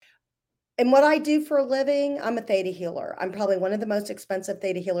And what I do for a living, I'm a theta healer. I'm probably one of the most expensive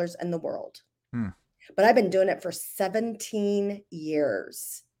theta healers in the world. Hmm. But I've been doing it for 17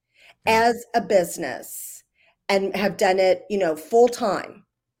 years Yeah. as a business and have done it, full time.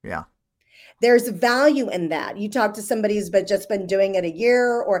 Yeah. There's value in that. You talk to somebody who's just been doing it a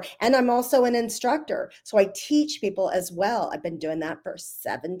year and I'm also an instructor. So I teach people as well. I've been doing that for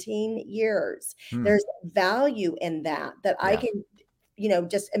 17 years. Hmm. There's value in that I Yeah. can,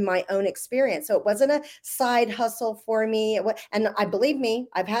 just in my own experience. So it wasn't a side hustle for me. And I believe me,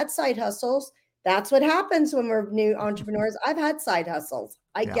 I've had side hustles. That's what happens when we're new entrepreneurs. I've had side hustles.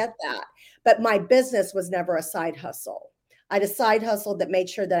 I Yeah. get that. But my business was never a side hustle. I had a side hustle that made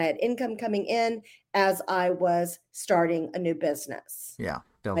sure that I had income coming in as I was starting a new business. Yeah.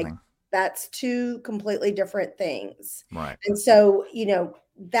 Like Building. that's two completely different things. Right. And so,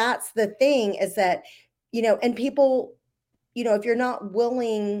 that's the thing is that, and people, if you're not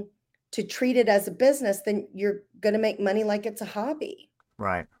willing to treat it as a business, then you're going to make money like it's a hobby.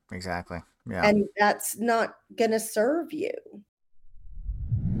 Right. Exactly. Yeah. And that's not going to serve you.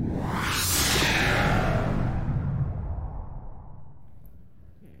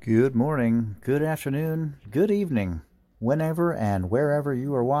 Good morning, good afternoon, good evening, whenever and wherever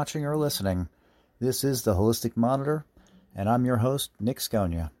you are watching or listening. This is the Holistic Monitor, and I'm your host, Nick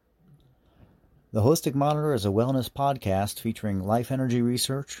Sconia. The Holistic Monitor is a wellness podcast featuring life energy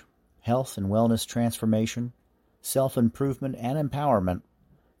research, health and wellness transformation, self-improvement and empowerment,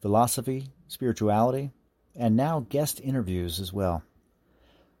 philosophy, spirituality, and now guest interviews as well.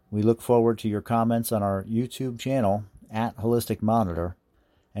 We look forward to your comments on our YouTube channel at Holistic Monitor,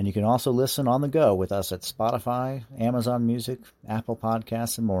 and you can also listen on the go with us at Spotify, Amazon Music, Apple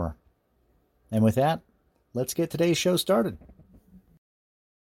Podcasts, and more. And with that, let's get today's show started.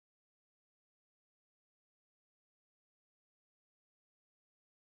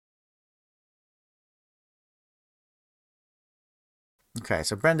 Okay,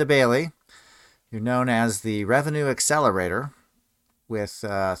 so Brenda Bailey, you're known as the Revenue Accelerator with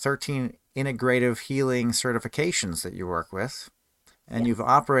 13 integrative healing certifications that you work with, and Yeah. you've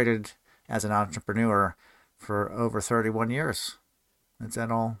operated as an entrepreneur for over 31 years. Is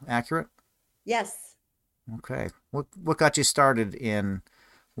that all accurate? Yes. Okay. What got you started in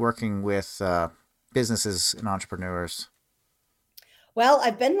working with businesses and entrepreneurs? Well,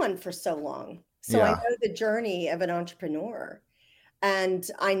 I've been one for so long. So I Yeah. know the journey of an entrepreneur and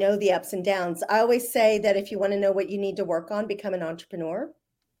I know the ups and downs. I always say that if you want to know what you need to work on, become an entrepreneur.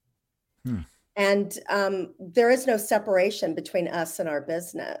 Hmm. And there is no separation between us and our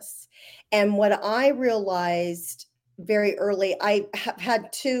business. And what I realized very early, I have had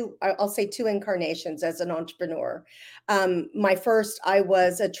I'll say two incarnations as an entrepreneur. My first, I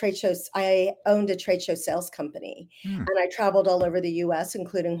owned a trade show sales company Hmm. and I traveled all over the US,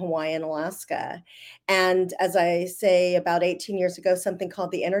 including Hawaii and Alaska. And as I say, about 18 years ago, something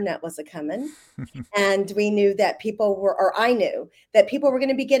called the internet was a coming. And we knew that or I knew that people were going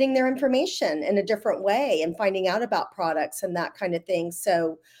to be getting their information in a different way and finding out about products and that kind of thing.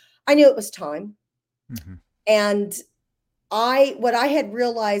 So I knew it was time. Mm-hmm. And what I had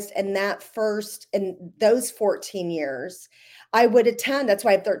realized in those 14 years, I would attend. That's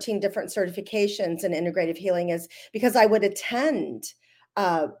why I have 13 different certifications in integrative healing, is because I would attend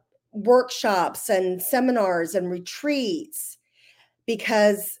uh, workshops and seminars and retreats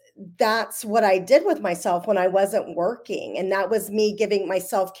because that's what I did with myself when I wasn't working. And that was me giving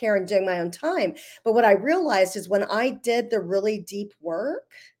myself care and doing my own time. But what I realized is when I did the really deep work,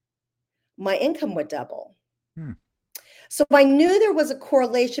 my income would double. Hmm. So I knew there was a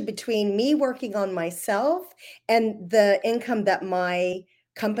correlation between me working on myself and the income that my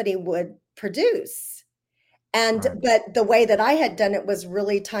company would produce. Right. But the way that I had done it was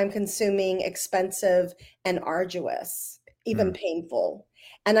really time consuming, expensive, and arduous, Hmm. even painful.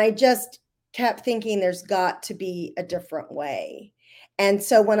 And I just kept thinking there's got to be a different way. And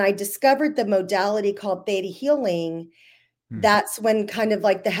so when I discovered the modality called theta healing, Hmm. that's when kind of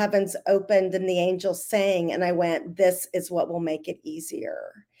like the heavens opened and the angels sang, and I went, this is what will make it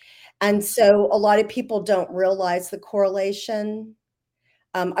easier. And Nice. so a lot of people don't realize the correlation.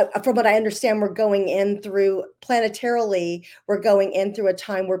 From what I understand, we're going in through planetarily, we're going in through a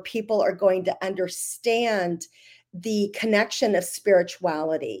time where people are going to understand the connection of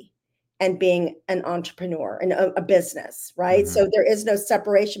spirituality and being an entrepreneur and a business, right? Mm-hmm. So there is no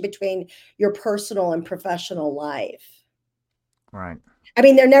separation between your personal and professional life. Right. I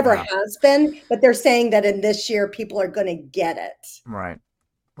mean, there never Yeah. has been, but they're saying that in this year, people are going to get it. Right.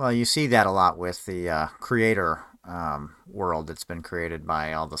 Well, you see that a lot with the creator world that's been created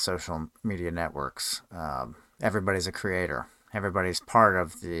by all the social media networks. Everybody's a creator, everybody's part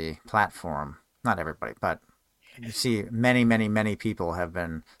of the platform. Not everybody, but you see many, many, many people have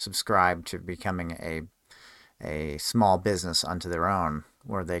been subscribed to becoming a small business unto their own,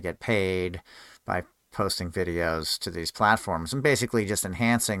 where they get paid by posting videos to these platforms and basically just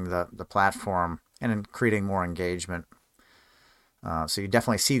enhancing the platform and creating more engagement. So you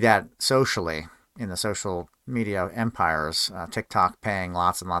definitely see that socially in the social media empires. TikTok paying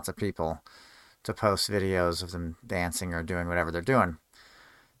lots and lots of people to post videos of them dancing or doing whatever they're doing.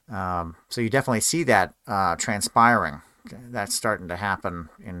 So you definitely see that transpiring. That's starting to happen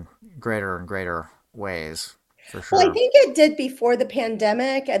in greater and greater ways, for Well, I sure. think it did before the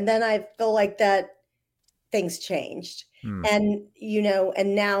pandemic, and then I feel like that things changed. Hmm. And,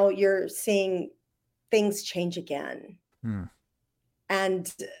 and now you're seeing things change again. Hmm.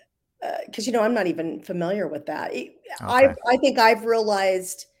 And because, I'm not even familiar with that. I Okay. I think I've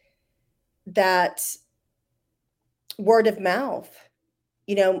realized that word of mouth,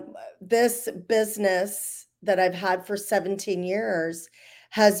 this business that I've had for 17 years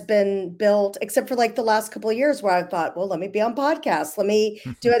has been built, except for like the last couple of years where I thought, well, let me be on podcasts, let me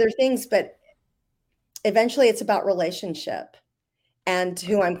do other things. But eventually it's about relationship and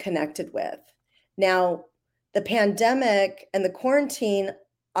who I'm connected with. Now, the pandemic and the quarantine,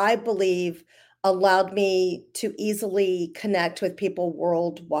 I believe, allowed me to easily connect with people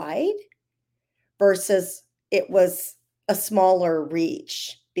worldwide versus it was a smaller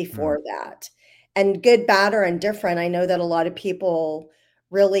reach Hmm. before that. And good, bad, or indifferent, I know that a lot of people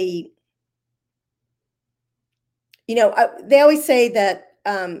really, they always say that,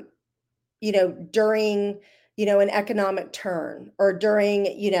 during, an economic turn or during,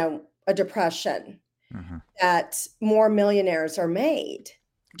 a depression, Hmm. that more millionaires are made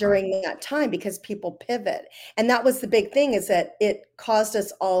Right. during that time because people pivot. And that was the big thing, is that it caused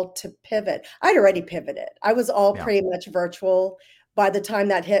us all to pivot. I'd already pivoted. I was all Yeah. pretty much virtual by the time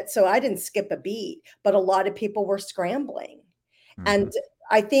that hit. So I didn't skip a beat, but a lot of people were scrambling. Hmm. And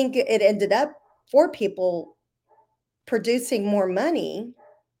I think it ended up for people producing more money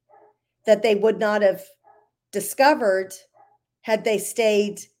that they would not have discovered had they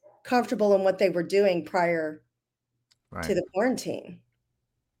stayed comfortable in what they were doing prior Right. to the quarantine.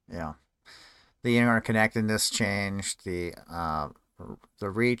 Yeah. The interconnectedness changed. The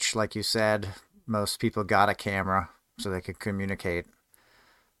reach, like you said, most people got a camera so they could communicate,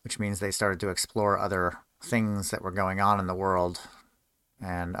 which means they started to explore other things that were going on in the world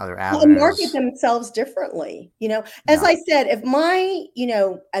and other Well, and market avenues. themselves differently. As Yeah. I said, if my,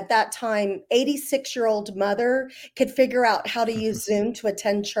 at that time, 86-year-old mother could figure out how to use Zoom to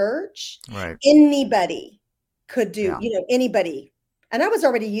attend church, Right. anybody could do, Yeah. anybody. And I was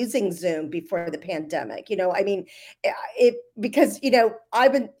already using Zoom before the pandemic. I mean, it because,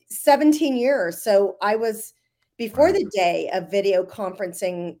 I've been 17 years. So I was before Right. the day of video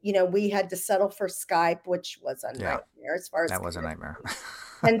conferencing, we had to settle for Skype, which was a Yeah. nightmare as far as That was a nightmare.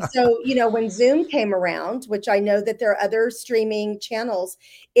 and so, when Zoom came around, which I know that there are other streaming channels,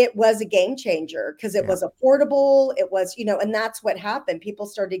 it was a game changer because it Yeah. was affordable. It was, and that's what happened. People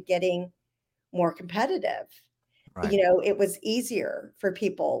started getting more competitive. Right. It was easier for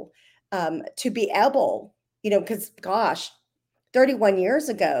people to be able, because gosh, 31 years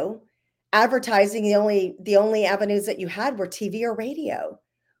ago, advertising, the only avenues that you had were TV or radio,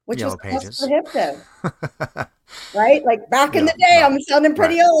 which was Yellow cost pages. prohibitive. Right? Like back in Yeah. the day, Well. I'm sounding Right.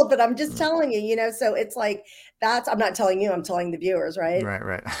 pretty old, but I'm just Mm. telling you, so it's like I'm not telling you, I'm telling the viewers, right? Right.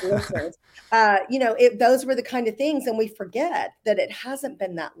 Right. Listeners. Those were the kind of things, and we forget that it hasn't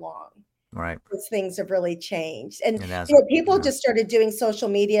been that long Right. since things have really changed. And It hasn't. people Yeah. just started doing social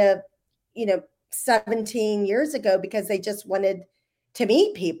media, you know, 17 years ago because they just wanted to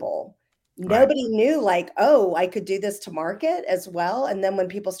meet people. Right. Nobody knew, like, oh, I could do this to market as well. And then when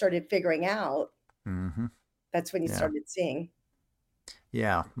people started figuring out, Hmm. that's when you Yeah. started seeing.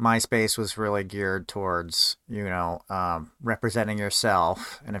 Yeah, MySpace was really geared towards representing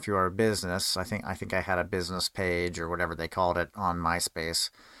yourself, and if you were a business, I think I had a business page or whatever they called it on MySpace,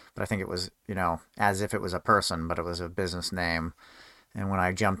 but I think it was as if it was a person, but it was a business name. And when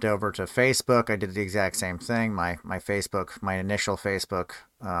I jumped over to Facebook, I did the exact same thing. My initial Facebook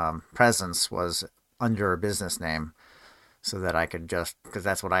presence was under a business name, so that I could just, because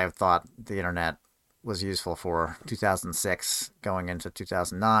that's what I thought the internet was useful for, 2006 going into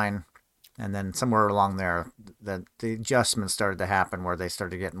 2009. And then somewhere along there, the adjustments started to happen where they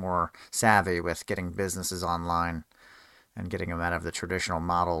started to get more savvy with getting businesses online and getting them out of the traditional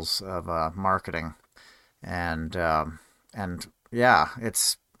models of marketing. And and yeah,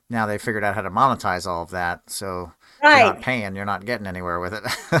 it's now they figured out how to monetize all of that. So if you're not Right. paying, you're not getting anywhere with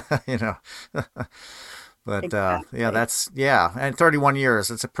it. you know. But yeah, Exactly. and 31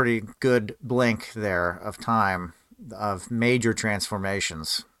 years. It's a pretty good blink there of time of major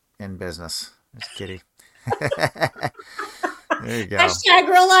transformations in business. There's Kitty. There you go. Hashtag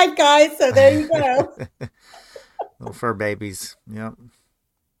real life, guys. So there you go. Little fur babies. Yep.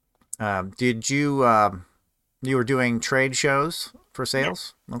 Did you you were doing trade shows for Yeah,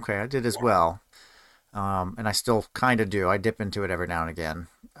 sales? Okay, I did as well. And I still kind of do. I dip into it every now and again.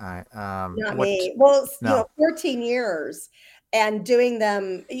 I not what? me. Well, No. 14 years and doing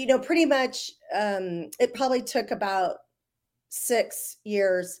them, pretty much, it probably took about 6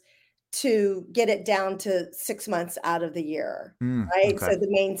 years to get it down to 6 months out of the year, right? Okay. So the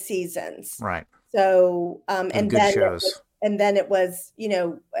main seasons. Right. So, With good shows. then it was,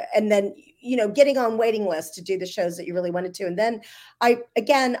 and then, getting on waiting lists to do the shows that you really wanted to. And then I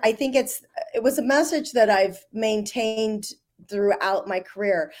think it was a message that I've maintained throughout my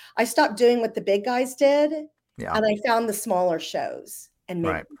career. I stopped doing what the big guys did, and Yeah. I found the smaller shows and made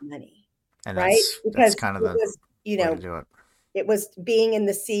Right. money, And right? that's Because kind of it the was, you way to know, do it. it was being in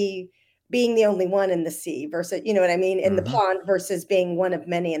the sea, being the only one in the sea versus, you know what I mean, in the Mm-hmm. pond versus being one of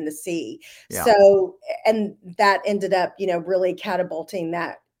many in the sea. Yeah. So, and that ended up, really catapulting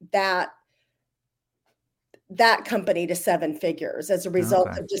that that company to seven figures as a result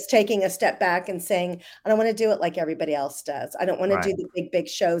Okay. of just taking a step back and saying, I don't want to do it like everybody else does. I don't want to do Right. the big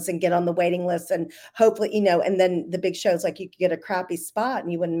shows and get on the waiting list and hopefully, and then the big shows, like you could get a crappy spot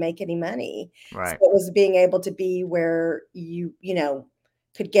and you wouldn't make any money. So Right. it was being able to be where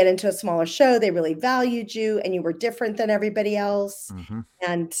could get into a smaller show. They really valued you and you were different than everybody else. Mm-hmm.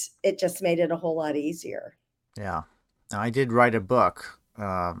 And it just made it a whole lot easier. Yeah. Now, I did write a book,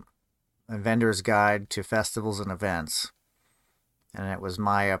 A Vendor's Guide to Festivals and Events, and it was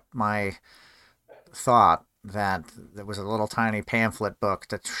my thought that there was a little tiny pamphlet book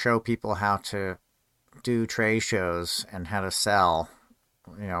to show people how to do trade shows and how to sell.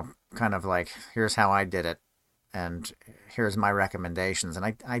 Kind of like here's how I did it, and here's my recommendations.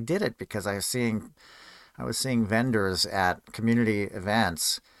 And I did it because I was seeing vendors at community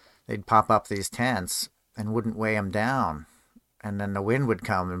events. They'd pop up these tents and wouldn't weigh them down, and then the wind would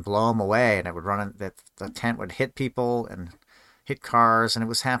come and blow them away, and it would run. That the tent would hit people and hit cars, and it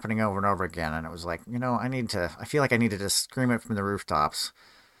was happening over and over again. And it was like, I feel like I needed to scream it from the rooftops.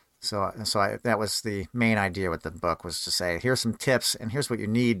 That was the main idea with the book, was to say, here's some tips, and here's what you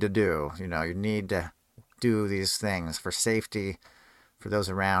need to do. You need to do these things for safety, for those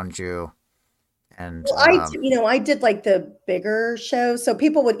around you, and Well, I did like the bigger shows. So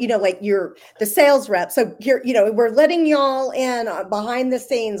people would, like the sales rep. So here, we're letting y'all in behind the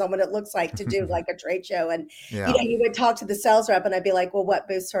scenes on what it looks like to do like a trade show. And, yeah, you would talk to the sales rep and I'd be like, well, what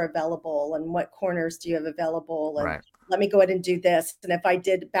booths are available and what corners do you have available? And right, let me go ahead and do this. And if I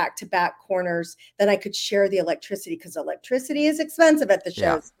did back to back corners, then I could share the electricity because electricity is expensive at the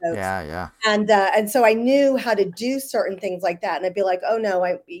yeah, shows, folks. yeah. And so I knew how to do certain things like that. And I'd be like, oh no,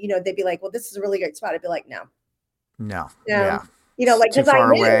 they'd be like, well, this is a really great spot. I'd be like, no, No, no, yeah, it's like too because I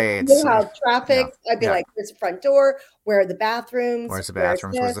far knew away. I knew It's how yeah, traffic. I'd be yeah. like, where's the front door? Where are the bathrooms? Where's the Where's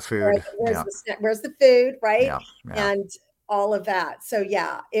bathrooms? Where's the this? food? Where's Yeah, the where's the food? Right, yeah, yeah. and all of that. So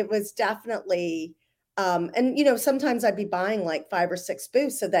yeah, it was definitely. And sometimes I'd be buying like 5 or 6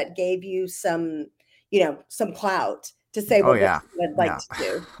 booths, so that gave you some clout to say, Oh well, this yeah, is what I'd like yeah, to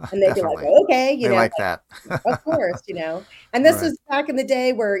do, and they'd be like, definitely. oh, okay, They like that. of course, and this Right. was back in the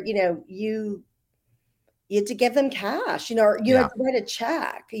day where, you had to give them cash, or you had Yeah, to write a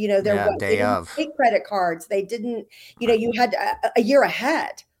check. yeah. They Day didn't of. take credit cards. They didn't, Right, you had a year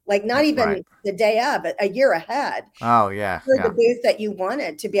ahead, like not right. even the day of, but a year ahead Oh yeah, for the yeah. booth that you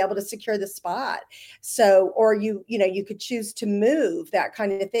wanted to be able to secure the spot. So, or you could choose to move, that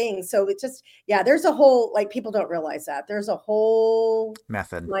kind of thing. So it just, yeah, there's a whole, like, people don't realize that there's a whole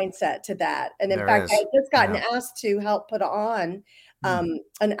Method. mindset to that. And in There fact, I is. had just gotten Yeah. asked to help put on Hmm.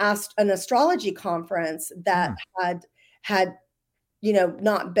 an astrology conference that Hmm. had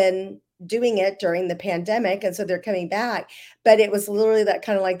not been doing it during the pandemic, and so they're coming back. But it was literally that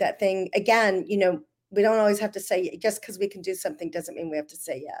kind of like that thing again, we don't always have to say, just because we can do something doesn't mean we have to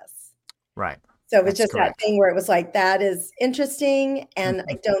say yes. Right. So it was That's just that correct. thing where it was like, that is interesting, and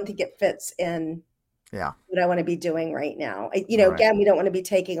I don't think it fits in Yeah. what I want to be doing right now. Right. Again, we don't want to be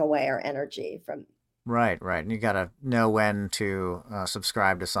taking away our energy from. Right. Right. And you got to know when to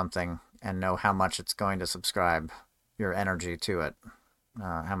subscribe to something and know how much it's going to subscribe your energy to it.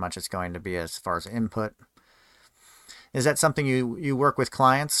 How much it's going to be as far as input. Is that something you work with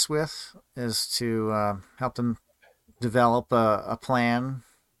clients with? Is to help them develop a plan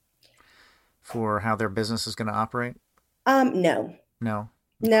for how their business is going to operate? No. No.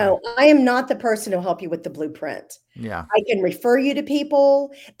 Okay. No, I am not the person who'll help you with the blueprint. Yeah. I can refer you to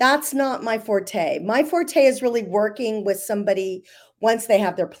people. That's not my forte. My forte is really working with somebody once they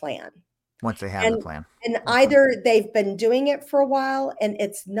have their plan. Once they have the And plan. and Okay. either they've been doing it for a while and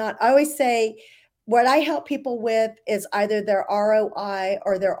it's not, I always say what I help people with is either their ROI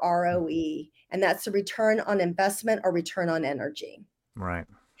or their ROE, and that's the return on investment or return on energy. Right.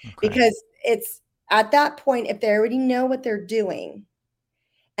 Okay. Because it's at that point, if they already know what they're doing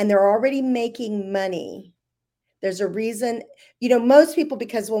and they're already making money, there's a reason, most people,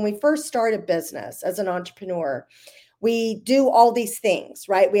 because when we first start a business as an entrepreneur, we do all these things,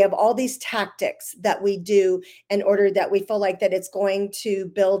 right? We have all these tactics that we do in order that we feel like that it's going to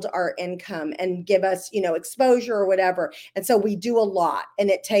build our income and give us, exposure or whatever. And so we do a lot and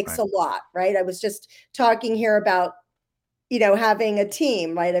it takes Right. a lot, right? I was just talking here about, having a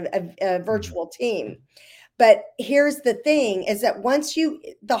team, right? A Hmm. virtual team. But here's the thing is that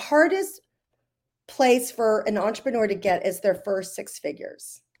the hardest place for an entrepreneur to get is their first six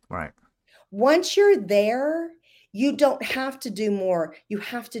figures. Right. Once you're there, you don't have to do more. You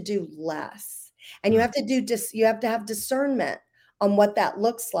have to do less. And you Hmm. have to you have to have discernment on what that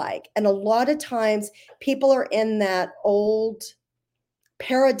looks like. And a lot of times people are in that old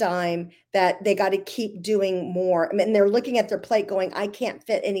paradigm that they got to keep doing more. I mean, they're looking at their plate going, I can't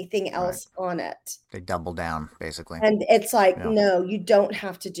fit anything Right. else on it. They double down, basically. And it's like, Yeah. no, you don't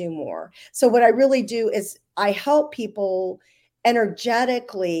have to do more. So what I really do is I help people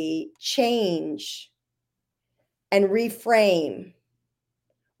energetically change and reframe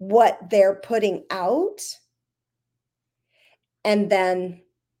what they're putting out. And then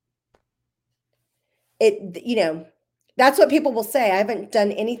that's what people will say. I haven't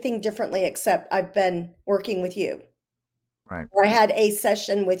done anything differently except I've been working with you, Right. or I had a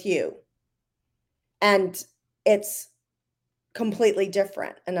session with you. And it's completely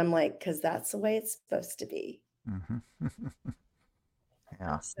different. And I'm like, because that's the way it's supposed to be. Hmm.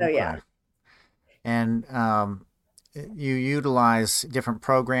 Yeah. So yeah. Okay. And you utilize different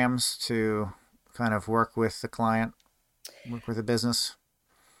programs to kind of work with the client, work with the business.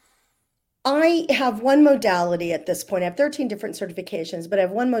 I have one modality at this point. I have 13 different certifications, but I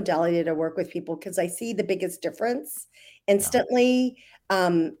have one modality to work with people because I see the biggest difference Yeah. instantly,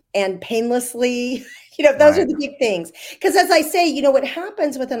 and painlessly. Those are Right. the big things. Because as I say, what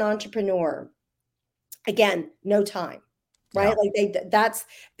happens with an entrepreneur, again, no time, Yeah. right? Like that's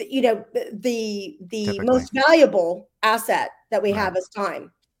the Typically. most valuable asset that we Right. have is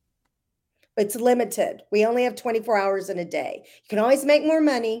time. It's limited. We only have 24 hours in a day. You can always make more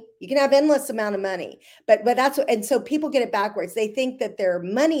money. You can have endless amount of money. But that's and so people get it backwards. They think that their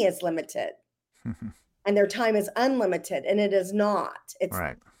money is limited and their time is unlimited, and it is not. It's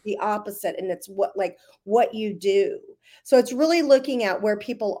Right. the opposite, and it's what you do. So it's really looking at where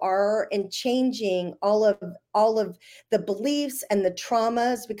people are and changing all of the beliefs and the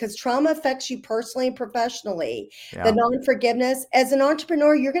traumas, because trauma affects you personally and professionally. The Yeah. non-forgiveness, as an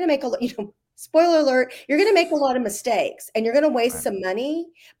entrepreneur, you're going to make spoiler alert, you're going to make a lot of mistakes and you're going to waste Right. some money.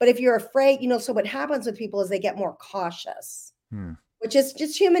 But if you're afraid, so what happens with people is they get more cautious, Hmm. which is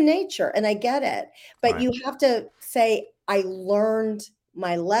just human nature. And I get it. But Right. you have to say, I learned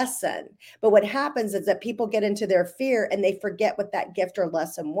my lesson. But what happens is that people get into their fear and they forget what that gift or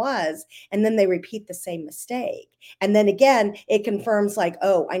lesson was. And then they repeat the same mistake. And then again, it confirms like,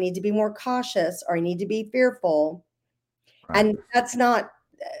 oh, I need to be more cautious or I need to be fearful. Right. And that's not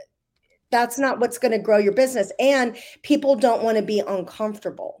what's going to grow your business. And people don't want to be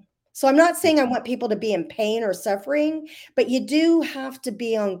uncomfortable. So I'm not saying I want people to be in pain or suffering, but you do have to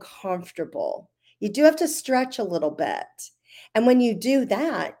be uncomfortable. You do have to stretch a little bit. And when you do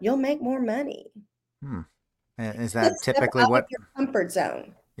that, you'll make more money. Hmm. Is Let's that step typically out of what? your comfort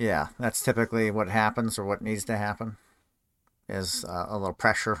zone. Yeah, that's typically what happens or what needs to happen is a little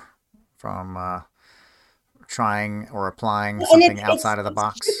pressure from trying or applying And something it's outside of the it's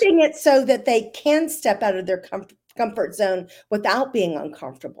box. shifting it so that they can step out of their comfort zone without being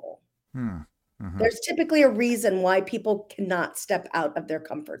uncomfortable. Hmm. Hmm. There's typically a reason why people cannot step out of their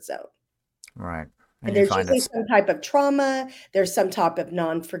comfort zone. Right. And And you there's find usually it's some type of trauma, there's some type of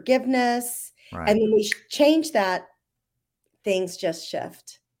non-forgiveness. right. And when we change that, things just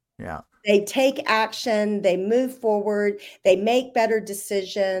shift. Yeah. They take action, they move forward, they make better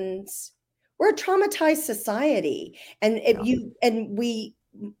decisions. We're a traumatized society. And if Yeah. you and we,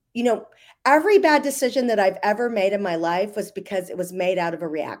 you know, every bad decision that I've ever made in my life was because it was made out of a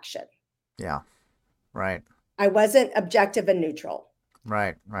reaction. Yeah. Right. I wasn't objective and neutral.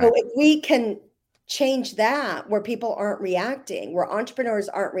 Right. So Right. if we can change that where people aren't reacting, where entrepreneurs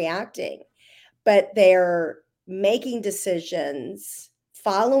aren't reacting, but they're making decisions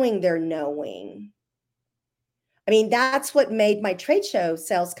following their knowing. I mean, that's what made my trade show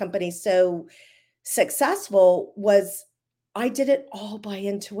sales company so successful was I did it all by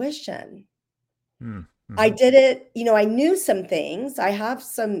intuition. I Mm-hmm. did it, I knew some things. I have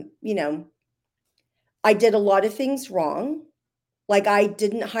some, I did a lot of things wrong. Like I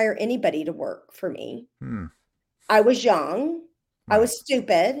didn't hire anybody to work for me. Mm. I was young, I Right. was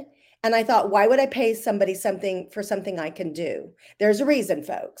stupid, and I thought, why would I pay somebody something for something I can do? There's a reason,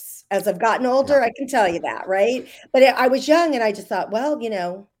 folks. As I've gotten Yeah. older, I can tell you that, right? But I was young and I just thought, well,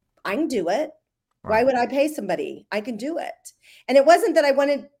 I can do it. Why Right. would I pay somebody? I can do it. And it wasn't that I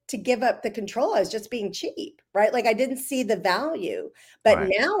wanted to give up the control. I was just being cheap, right? Like I didn't see the value. But Right.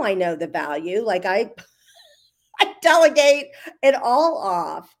 now I know the value. Like I I delegate it all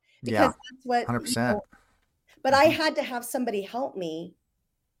off because Yeah. that's what, 100%. but I Mm-hmm. had to have somebody help me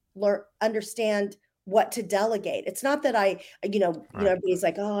learn understand what to delegate. It's not that Right. everybody's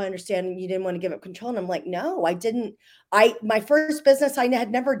like, "Oh, I understand you didn't want to give up control." And I'm like, "No, I didn't. I my first business, I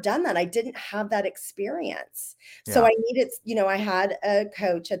had never done that. I didn't have that experience. So Yeah. I needed, I had a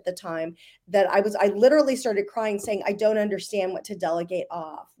coach at the time that I literally started crying saying, "I don't understand what to delegate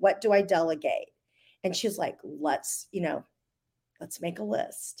off. What do I delegate?" And she's like, let's make a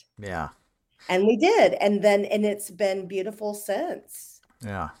list." Yeah. And we did. And it's been beautiful since.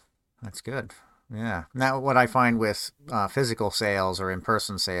 Yeah. That's good. Yeah. Now, what I find with physical sales or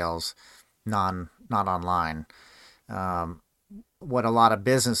in-person sales, not online, um, what a lot of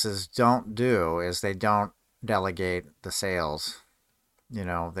businesses don't do is they don't delegate the sales.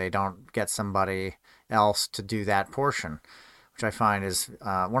 They don't get somebody else to do that portion, which I find is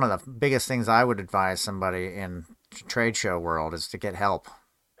one of the biggest things I would advise somebody in trade show world is to get help.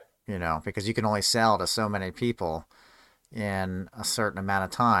 Because you can only sell to so many people in a certain amount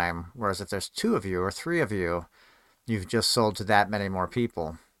of time. Whereas if there's two of you or three of you, you've just sold to that many more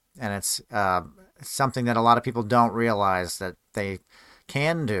people. And it's something that a lot of people don't realize that they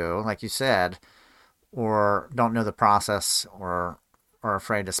can do, like you said, or don't know the process or are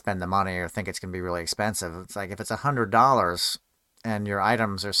afraid to spend the money or think it's going to be really expensive. It's like if it's $100 and your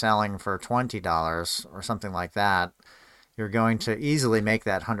items are selling for $20 or something like that, you're going to easily make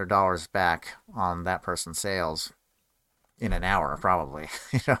that $100 back on that person's sales in an hour, probably,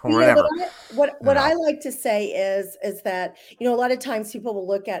 or Well, what whatever, I what you I know. like to say is that, a lot of times people will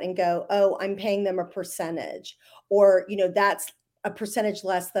look at and go, "Oh, I'm paying them a percentage," or, that's a percentage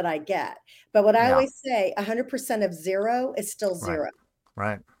less that I get. But what I Yeah, always say, 100% of zero is still right, zero.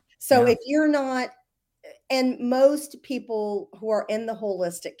 right. So Yeah, if you're not, and most people who are in the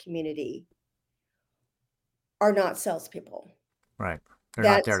holistic community are not salespeople. right. They're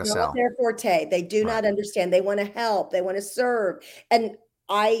not there That's to not sell. their forte. They do Right, not understand. They wanna help, they wanna serve, and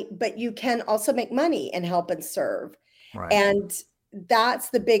but you can also make money and help and serve, right. and that's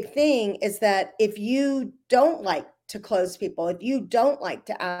the big thing is that if you don't like to close people, if you don't like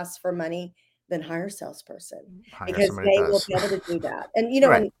to ask for money, then hire a salesperson Hire because somebody that they will does. be able to do that, and,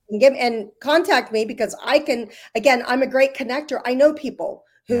 Right. and contact me because I can again, I'm a great connector. I know people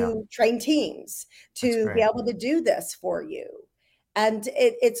Yeah, who train teams that's to be great. able to do this for you. And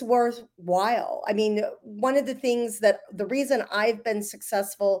it's worthwhile. I mean, one of the things that the reason I've been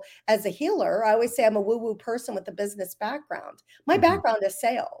successful as a healer, I always say I'm a woo-woo person with a business background. My Hmm. background is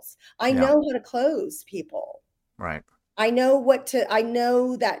sales. I Yeah, know how to close people. right. I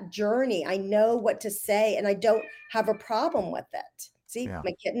know that journey. I know what to say, and I don't have a problem with it. See, Yeah,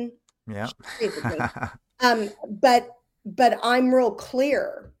 my kitten, yeah. she agrees with me. Um, but but I'm real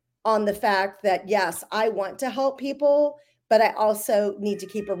clear on the fact that yes, I want to help people, but I also need to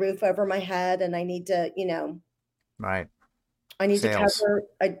keep a roof over my head and I need to, Right. I need to Sales. cover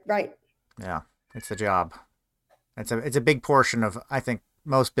right. Yeah, it's the job. It's a big portion of, I think,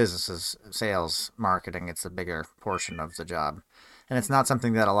 most businesses, sales, marketing. It's a bigger portion of the job, and it's not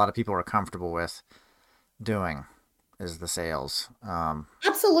something that a lot of people are comfortable with doing. Is the sales,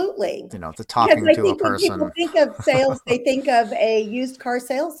 Absolutely. the Because talking I to a think when people person. think of sales, they think of a used car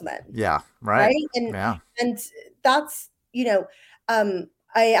salesman. Yeah, right. Right? Yeah, And that's,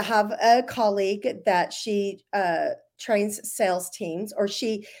 I have a colleague that she, trains sales teams or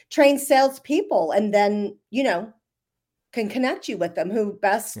she trains salespeople and then, can connect you with them who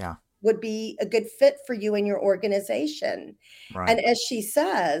best yeah, would be a good fit for you and your organization. right. And as she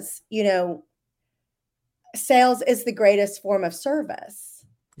says, sales is the greatest form of service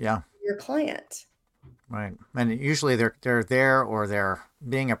Yeah, to your client. right. And usually they're there or they're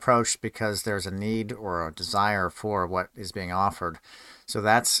being approached because there's a need or a desire for what is being offered. So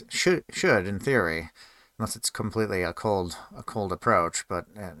that's should in theory, unless it's completely a cold approach, but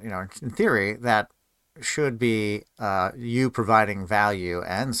in theory that should be you providing value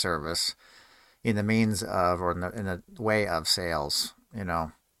and service in the means of or in the way of sales, you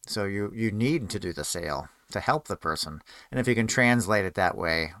know. So you need to do the sale to help the person. And if you can translate it that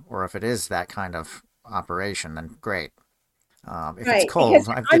way, or if it is that kind of operation, then great. If it's Right, because cold,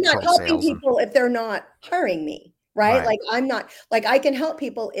 I I'm did not cold helping sales and people if they're not hiring me, right? right, Like, I'm not like, I can help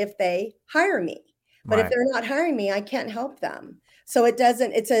people if they hire me, but if right, they're not hiring me, I can't help them. So it's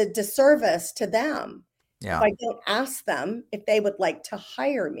a disservice to them if yeah, I don't ask them if they would like to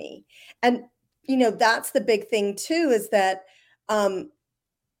hire me. And, that's the big thing too, is that, um,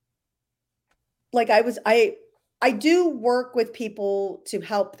 like I do work with people to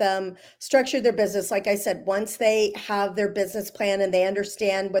help them structure their business. Like I said, once they have their business plan and they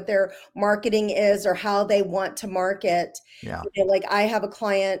understand what their marketing is or how they want to market, yeah, like I have a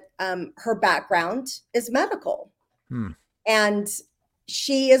client, her background is medical hmm, and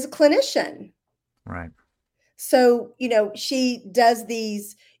she is a clinician. right, So, she does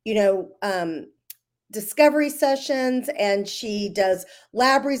these, you know, discovery sessions and she does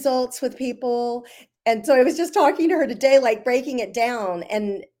lab results with people. And so I was just talking to her today, like breaking it down.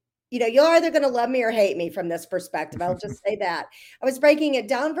 And, you're either going to love me or hate me from this perspective. I'll just say that. I was breaking it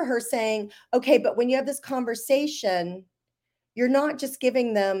down for her saying, okay, but when you have this conversation, you're not just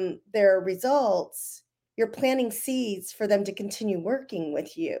giving them their results, you're planting seeds for them to continue working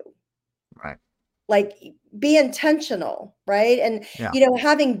with you. right, Like, be intentional, right? And yeah,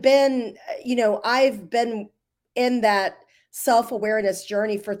 having been, I've been in that self-awareness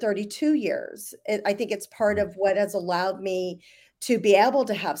journey for 32 years. I think it's part mhm, of what has allowed me to be able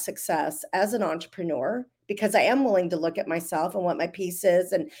to have success as an entrepreneur, because I am willing to look at myself and what my piece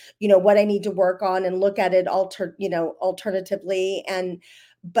is, and what I need to work on, and look at it alternatively. And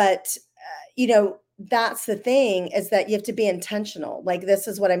but that's the thing, is that you have to be intentional. Like, this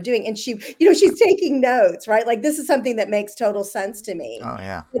is what I'm doing. And she's taking notes, right? Like, this is something that makes total sense to me. oh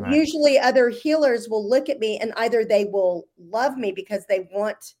yeah, But right, usually other healers will look at me and either they will love me because they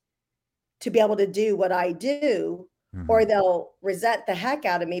want to be able to do what I do, hmm, or they'll resent the heck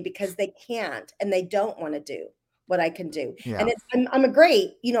out of me because they can't and they don't want to do what I can do. And yeah, I'm a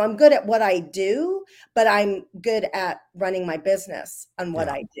great, I'm good at what I do, but I'm good at running my business on what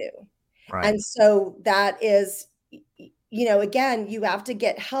yeah, I do. right. And so that is, again, you have to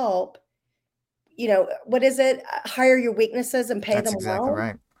get help. What is it? Hire your weaknesses and pay That's them exactly well.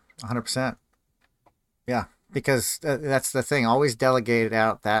 right. 100%. Yeah, because that's the thing. Always delegate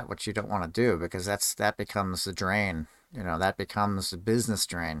out that what you don't want to do because that becomes the drain. You know, that becomes the business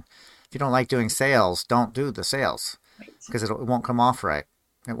drain. If you don't like doing sales, don't do the sales Right. because it won't come off right.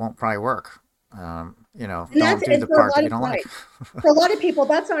 It won't probably work. And Don't do the for a part that lot you of, don't like. right. For a lot of people,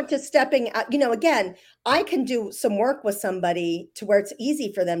 that's not just stepping out. Again, I can do some work with somebody to where it's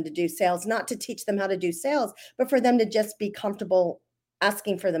easy for them to do sales, not to teach them how to do sales, but for them to just be comfortable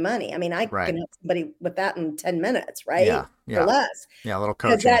asking for the money. I mean, I Right. can help somebody with that in 10 minutes, right? Yeah. Or Yeah. less. Yeah. A little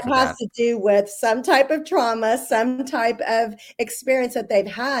Because coaching that for has that. to do with some type of trauma, some type of experience that they've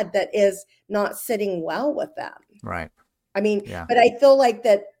had that is not sitting well with them. Right. I mean, Yeah. but I feel like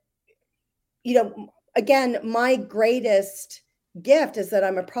that, again, my greatest gift is that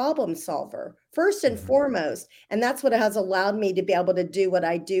I'm a problem solver, first and Hmm. foremost. And that's what has allowed me to be able to do what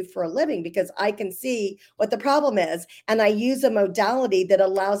I do for a living, because I can see what the problem is. And I use a modality that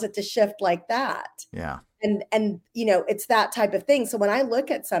allows it to shift like that. Yeah. And it's that type of thing. So when I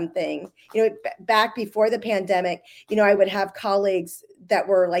look at something, back before the pandemic, I would have colleagues that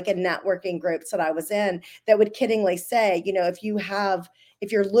were like in networking groups that I was in that would kiddingly say,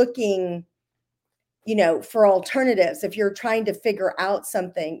 if you're looking, for alternatives, if you're trying to figure out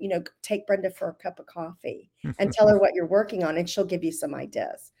something, take Brenda for a cup of coffee and tell her what you're working on, and she'll give you some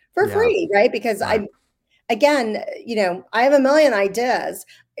ideas for Yeah. free, right? Because Right. again, I have a million ideas.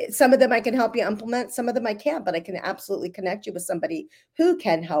 Some of them I can help you implement, some of them I can't, but I can absolutely connect you with somebody who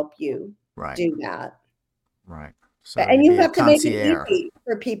can help you Right. do that. Right. So And you you be a have to make it concierge. easy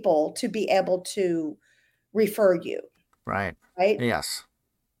for people to be able to refer you, Right. right? Yes.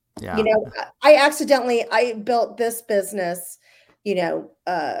 Yeah. I built this business,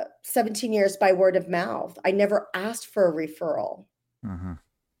 17 years by word of mouth. I never asked for a referral. Hmm.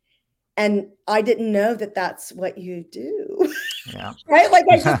 And I didn't know that that's what you do, Yeah. right? Like,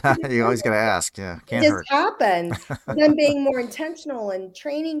 I just didn't You know always got to that. ask. Yeah. It Can't just hurt. happened. Them being more intentional and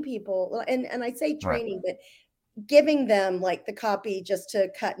training people. And I say Right. training, but giving them like the copy just to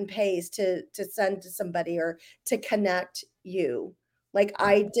cut and paste to send to somebody or to connect you. Like,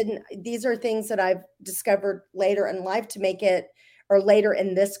 Right. I didn't, these are things that I've discovered later in life to make it, or later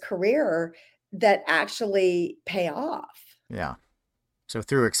in this career, that actually pay off. Yeah. So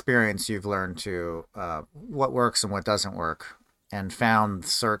through experience, you've learned to what works and what doesn't work, and found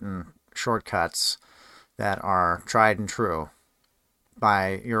certain shortcuts that are tried and true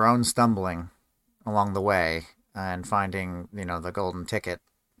by your own stumbling along the way and finding, the golden ticket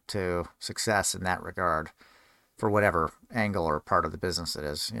to success in that regard for whatever angle or part of the business it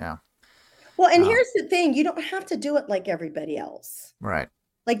is. Yeah. Well, and Um, here's the thing, you don't have to do it like everybody else. right.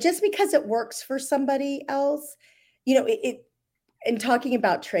 Like just because it works for somebody else, it in talking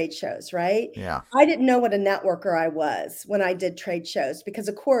about trade shows, right? Yeah. I didn't know what a networker I was when I did trade shows because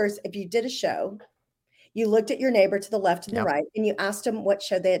of course, if you did a show, you looked at your neighbor to the left and the Yep. right and you asked them what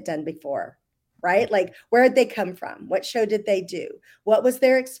show they had done before, right? Like where did they come from? What show did they do? What was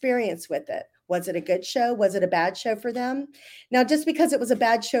their experience with it? Was it a good show? Was it a bad show for them? Now, just because it was a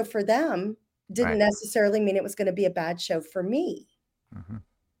bad show for them didn't Right. necessarily mean it was going to be a bad show for me. Hmm.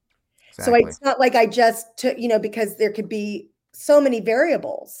 So Exactly. it's not like I just took, because there could be so many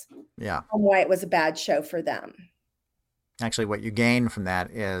variables Yeah. on why it was a bad show for them. Actually, what you gain from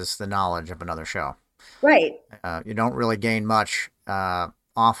that is the knowledge of another show. Right. You don't really gain much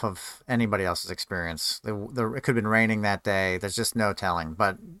off of anybody else's experience. It could have been raining that day. There's just no telling.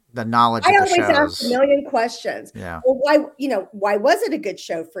 But the knowledge I of the always ask a shows, million questions. yeah, Well, why was it a good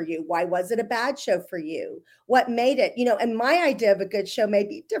show for you? Why was it a bad show for you? What made it, and my idea of a good show may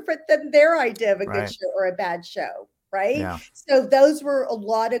be different than their idea of a good right, show or a bad show, right? yeah, So those were a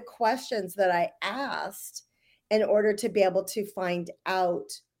lot of questions that I asked in order to be able to find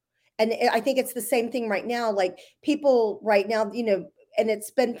out. And I think it's the same thing right now. Like people right now, and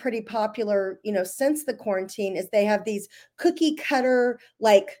it's been pretty popular, since the quarantine, is they have these cookie cutter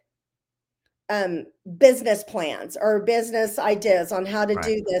like business plans or business ideas on how to right,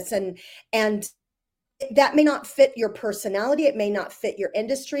 do this, and that may not fit your personality, it may not fit your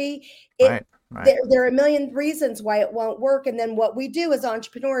industry. right, right, There are a million reasons why it won't work, and then what we do as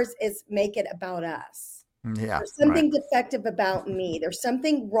entrepreneurs is make it about us. yeah, There's right, something defective about me, there's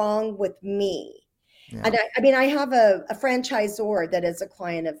something wrong with me. yeah, And I mean, I have a franchisor that is a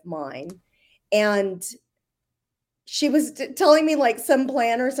client of mine, and she was telling me like some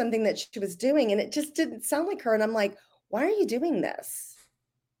plan or something that she was doing, and it just didn't sound like her. And I'm like, why are you doing this?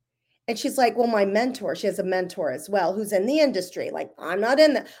 And she's like, well, my mentor, she has a mentor as well who's in the industry. Like, I'm not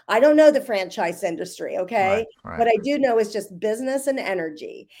in I don't know the franchise industry. right, Okay. right, What I do know is just business and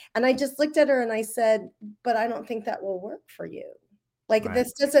energy. And I just looked at her and I said, but I don't think that will work for you. Like, right,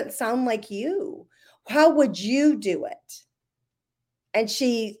 this doesn't sound like you. How would you do it? And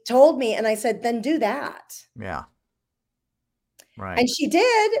she told me, and I said, then do that. yeah, right, And she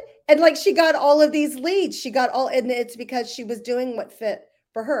did. And like she got all of these leads. She got all, and it's because she was doing what fit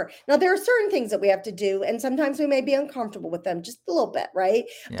for her. Now, there are certain things that we have to do, and sometimes we may be uncomfortable with them just a little bit, right?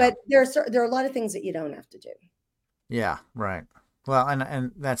 yeah, But there are a lot of things that you don't have to do. yeah, right. Well,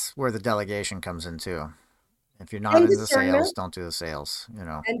 and that's where the delegation comes in too. If you're not And into the sales, discernment don't do the sales.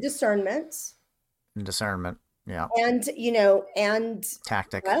 and discernment And discernment. Yeah, and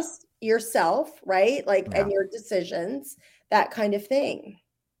tactic. trust yourself, right? Like, Yeah, and your decisions, that kind of thing.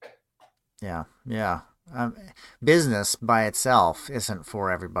 yeah, yeah. Um, Business by itself isn't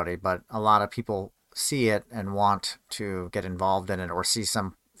for everybody, but a lot of people see it and want to get involved in it or see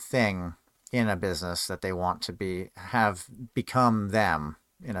something in a business that they want to have become them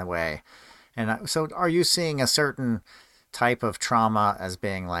in a way. And so, are you seeing a certain type of trauma as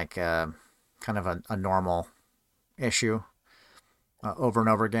being like kind of a normal issue over and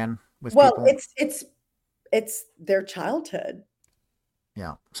over again with Well, people? it's their childhood.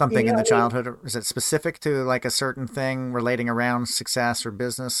 Yeah. You Something in know, the I mean, childhood, or is it specific to like a certain thing relating around success or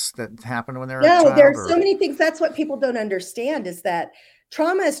business that happened when they were a no, there are child so or many things. That's what people don't understand is that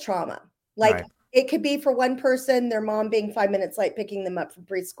trauma is trauma. Like right, it could be for one person, their mom being 5 minutes late picking them up from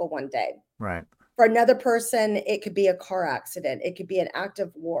preschool one day. right. For another person, it could be a car accident. It could be an act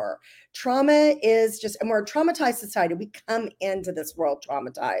of war. Trauma is just, and we're a traumatized society. We come into this world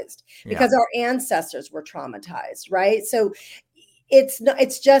traumatized Yeah, because our ancestors were traumatized, right? So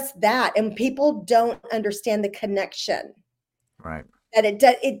it's just that. And people don't understand the connection right. that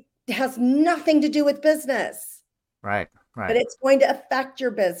it has nothing to do with business, Right, but right. it's going to affect your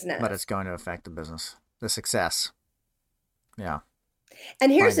But business. it's going to affect the business, the success. Yeah,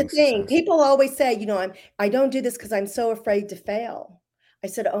 And here's the finding thing, success. people always say, I don't do this because I'm so afraid to fail. I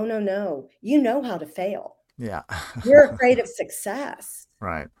said, oh no, no, you know how to fail. Yeah. You're afraid of success.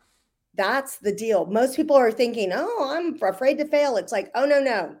 Right. That's the deal. Most people are thinking, oh, I'm afraid to fail. It's like, oh no,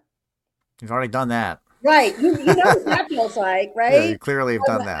 no. You've already done that. Right. You know what that feels like, Yeah, right? you clearly have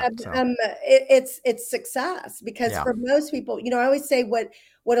done that. So, It's success because yeah, for most people, I always say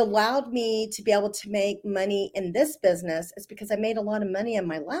what allowed me to be able to make money in this business is because I made a lot of money in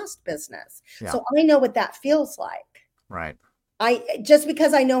my last business. Yeah. So I know what that feels like. Right. I just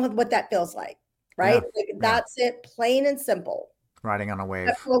because I know what that feels like, right? Yeah. Like, Yeah. that's it, plain and simple. Riding on a But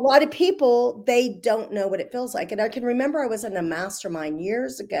wave. for a lot of people, they don't know what it feels like. And I can remember I was in a mastermind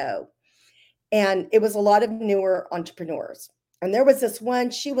years ago, and it was a lot of newer entrepreneurs. And there was this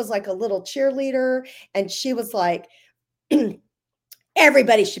one, she was like a little cheerleader, and she was like,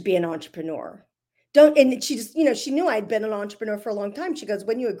 everybody should be an entrepreneur. Don't, and she just, she knew I'd been an entrepreneur for a long time. She goes,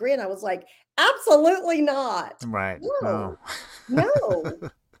 when you agree? And I was like, absolutely not. Right. Oh. No, no.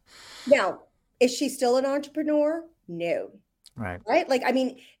 Now, is she still an entrepreneur? No. Right. Right? Like, I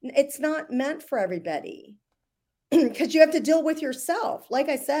mean, it's not meant for everybody because you have to deal with yourself. Like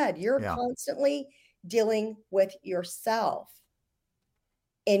I said, you're Yeah. constantly dealing with yourself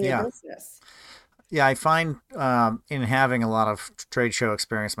in your Yeah. business. Yeah, I find in having a lot of trade show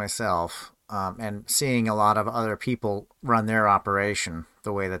experience myself, and seeing a lot of other people run their operation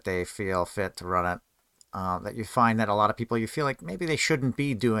the way that they feel fit to run it, that you find that a lot of people, you feel like maybe they shouldn't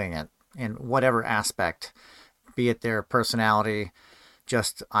be doing it in whatever aspect, be it their personality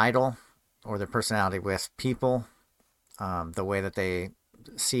just idle, or their personality with people, the way that they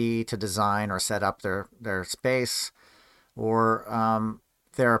see to design or set up their space, or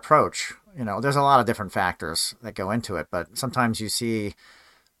their approach. There's a lot of different factors that go into it, but sometimes you see,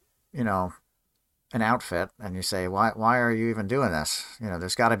 you know, an outfit and you say, why are you even doing this?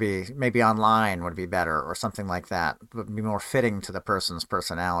 There's got to be, maybe online would be better or something like that, would be more fitting to the person's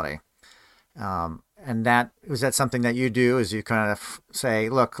personality. And that something that you do, is you kind of say,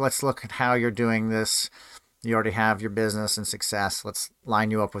 look, let's look at how you're doing this. You already have your business and success. Let's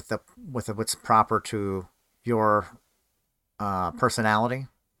line you up with what's proper to your personality.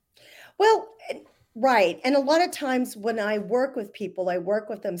 Well, right. And a lot of times when I work with people, I work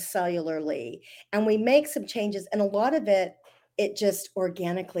with them cellularly and we make some changes. And a lot of it just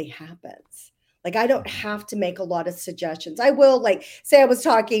organically happens. Like I don't Mm-hmm. have to make a lot of suggestions. I will, like, say I was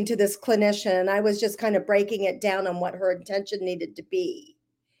talking to this clinician, I was just kind of breaking it down on what her intention needed to be.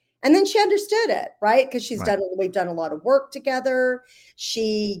 And then she understood it, right? Because Right. we've done a lot of work together.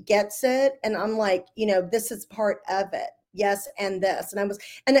 She gets it. And I'm like, this is part of it. Yes. And this.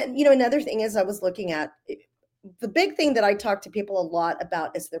 And then, another thing is I was looking at the big thing that I talk to people a lot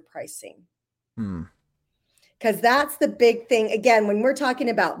about is their pricing. Hmm. Because that's the big thing. Again, when we're talking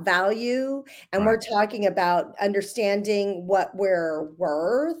about value and Right. we're talking about understanding what we're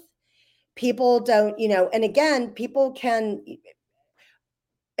worth, people don't, and again, people can,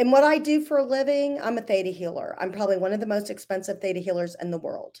 and what I do for a living, I'm a theta healer. I'm probably one of the most expensive theta healers in the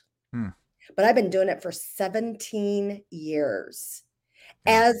world. Hmm. But I've been doing it for 17 years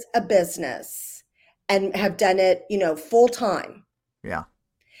Yeah. as a business and have done it, full time. Yeah.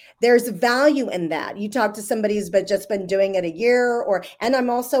 There's value in that. You talk to somebody who's just been doing it a year, and I'm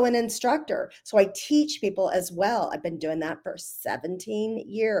also an instructor. So I teach people as well. I've been doing that for 17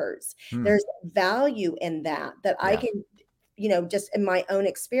 years. Hmm. There's value in that I Yeah. can, just in my own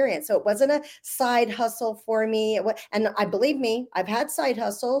experience. So it wasn't a side hustle for me. And I believe me, I've had side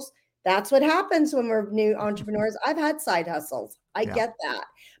hustles. That's what happens when we're new entrepreneurs. I've had side hustles. I Yeah. get that.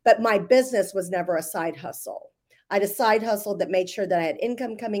 But my business was never a side hustle. I had a side hustle that made sure that I had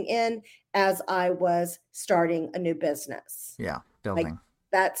income coming in as I was starting a new business. Yeah. Like Building.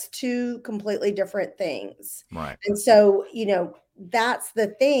 that's two completely different things. Right. And so, that's the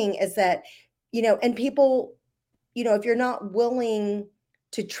thing is that, and people, if you're not willing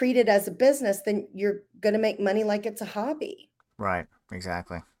to treat it as a business, then you're going to make money like it's a hobby. Right.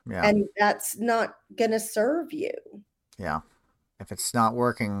 Exactly. Yeah. And that's not going to serve you. Yeah. If it's not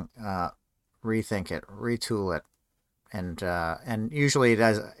working, rethink it, retool it, and usually it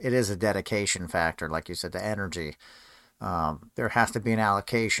is a dedication factor, like you said, the energy. There has to be an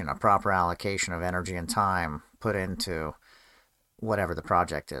allocation, a proper allocation of energy and time put into whatever the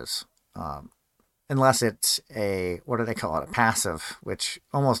project is. Unless it's what do they call it? A passive, which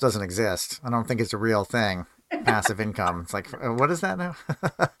almost doesn't exist. I don't think it's a real thing. Passive income. It's like, what is that now? Well,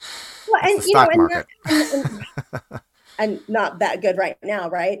 That's the and stock and that, market. and not that good right now,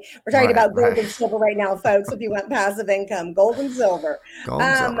 right? We're talking Right, about gold right. and silver right now, folks. If you want passive income, gold and silver. Gold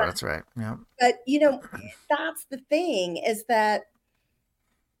and Um, silver. That's right. Yeah. but that's the thing is that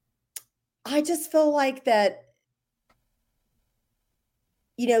I just feel like that,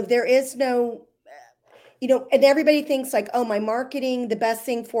 there is no, and everybody thinks like, oh, my marketing, the best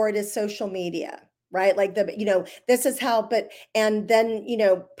thing for it is social media, right? Like this is how, and then,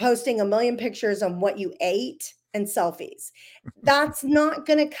 posting a million pictures on what you ate and selfies. That's not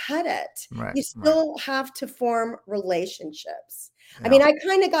going to cut it. Right, You right. still have to form relationships. I Yeah. mean, I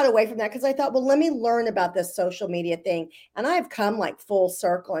kind of got away from that because I thought, well, let me learn about this social media thing. And I've come like full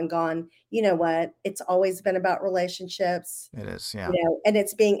circle and gone, you know what? It's always been about relationships, It is. Yeah. and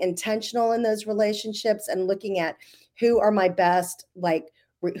it's being intentional in those relationships and looking at who are my best, like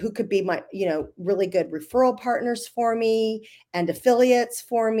who could be my, really good referral partners for me and affiliates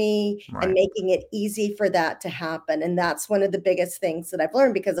for me, and Right. making it easy for that to happen. And that's one of the biggest things that I've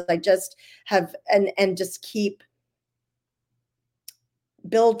learned, because I just have and just keep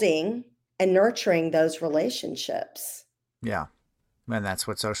building and nurturing those relationships. Yeah. And that's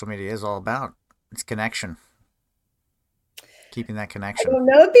what social media is all about. It's connection, keeping that I connection. don't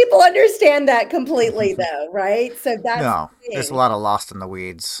know if people understand that completely though, right? So that's No, the there's a thing. lot of lost in the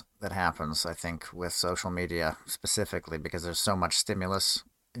weeds that happens, I think, with social media specifically because there's so much stimulus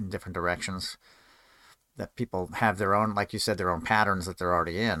in different directions that people have their own, like you said, their own patterns that they're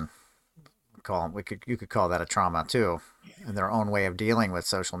already in. You could call that a trauma too, and their own way of dealing with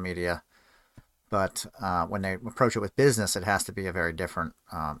social media. But when they approach it with business, it has to be a very different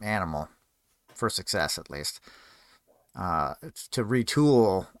animal for success, at least. To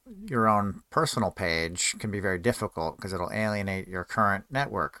retool your own personal page can be very difficult because it'll alienate your current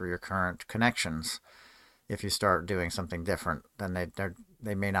network or your current connections. If you start doing something different, then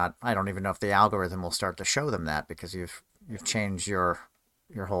they may not. I don't even know if the algorithm will start to show them that because you've changed your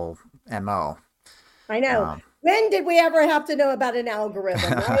whole mo. I know. Um, When did we ever have to know about an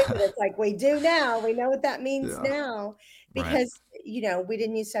algorithm, right? But it's like we do now. We know what that means yeah, now, right. because we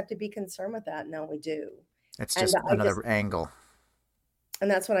didn't used to have to be concerned with that. Now we do. It's And just I just another angle. and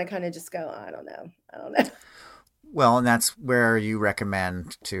that's when I kind of just go, I don't know. I don't know. Well, and that's where you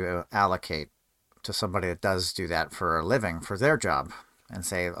recommend to allocate to somebody that does do that for a living for their job, and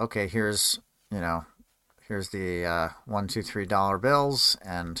say, okay, you know here's the $1, $2, $3 bills,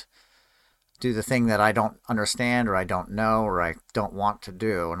 and do the thing that I don't understand or I don't know or I don't want to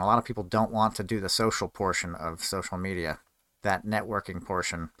do. And a lot of people don't want to do the social portion of social media, that networking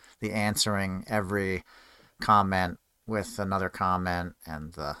portion, the answering every comment with another comment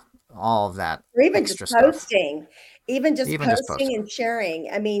and all of that Or even just extra stuff. posting, even just Even just posting posting. and sharing.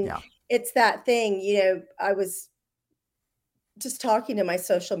 I mean, Yeah. it's that thing, I was just talking to my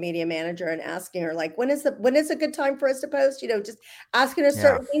social media manager and asking her, like, when is a good time for us to post, just asking her Yeah.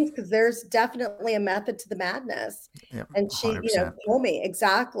 certain things, because there's definitely a method to the madness. Yep. And she, 100%. told me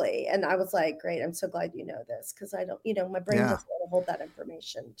exactly. And I was like, great, I'm so glad you know this, because I don't, my brain Yeah. doesn't want to hold that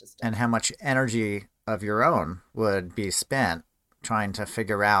information. Just And doesn't. how much energy of your own would be spent trying to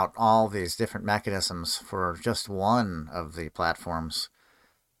figure out all these different mechanisms for just one of the platforms,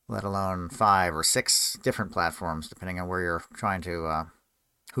 let alone 5 or 6 different platforms, depending on where you're trying to,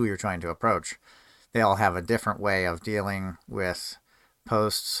 who you're trying to approach. They all have a different way of dealing with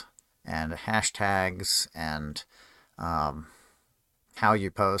posts and hashtags and um, how you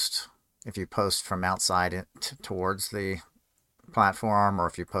post. If you post from outside towards the platform or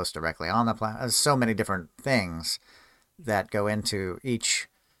if you post directly on the platform, there's so many different things that go into each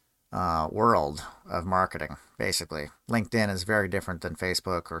world of marketing. Basically, LinkedIn is very different than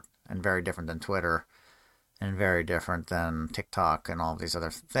Facebook and very different than Twitter and very different than TikTok and all these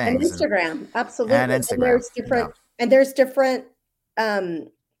other And things Instagram, and absolutely. And Instagram. there's Yeah, different um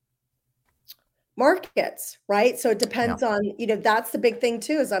markets, right? So it yeah, depends on, that's the big thing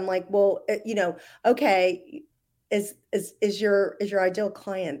too, is I'm like, well, okay, is your ideal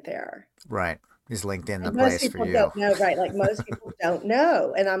client there? right. Is LinkedIn the And most place for people don't you? know, right? Like most people don't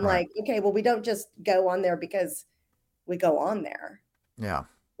know. And I'm Right. like, okay, well, we don't just go on there because we go on there, Yeah.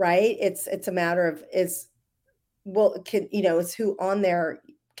 right? It's a matter of is who on there,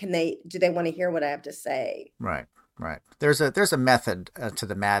 do they want to hear what I have to say? Right. Right. There's a method to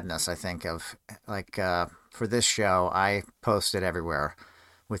the madness. I think of like for this show, I posted everywhere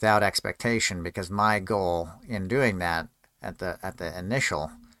without expectation because my goal in doing that at the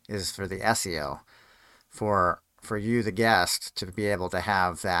initial is for the SEO for you the guest to be able to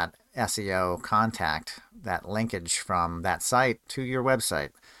have that SEO contact, that linkage from that site to your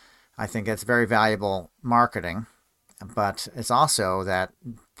website. I think it's very valuable marketing, but it's also that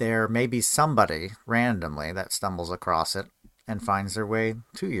there may be somebody randomly that stumbles across it and finds their way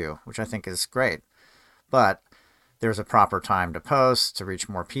to you, which I think is great. But there's a proper time to post to reach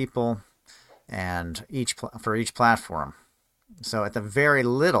more people and for each platform. So at the very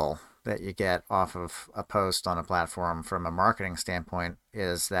little that you get off of a post on a platform from a marketing standpoint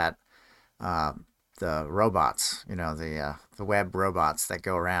is that uh, the robots, the web robots that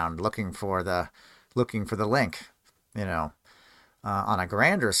go around looking for the link, you know. On a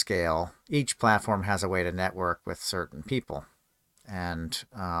grander scale, each platform has a way to network with certain people, and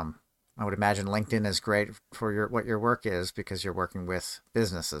I would imagine LinkedIn is great for what your work is because you're working with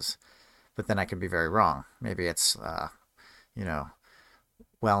businesses. But then I could be very wrong. Maybe it's you know,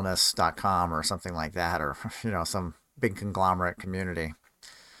 wellness.com or something like that, or some big conglomerate community.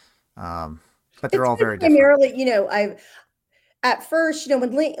 But they're It's all been very different. primarily, I've at first, when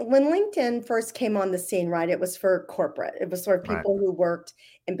LinkedIn first came on the scene, right, it was for corporate. It was for Right. people who worked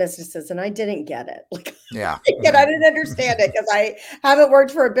in businesses, and I didn't get it. Like, Yeah. again, I didn't understand it because I haven't worked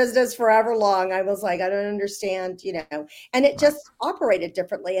for a business forever long. I was like, I don't understand, and it Right. just operated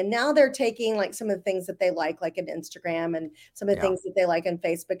differently. And now they're taking like some of the things that they like in Instagram, and some of the Yeah. things that they like on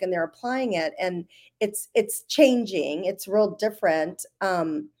Facebook, and they're applying it, and it's changing. It's real different.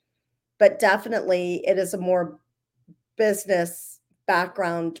 But definitely, it is a more business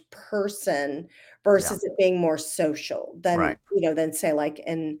background person Yeah. versus it being more social than Right. than say like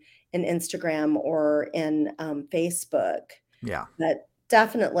in Instagram or in Facebook. Yeah. But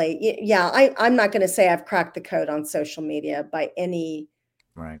definitely, yeah, I'm not going to say I've cracked the code on social media by any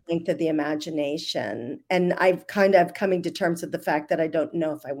Right. length of the imagination, and I've kind of coming to terms with the fact that I don't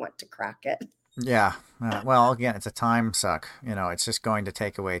know if I want to crack it. Yeah. Well, again, it's a time suck. It's just going to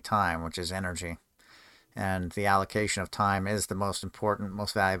take away time, which is energy. And the allocation of time is the most important,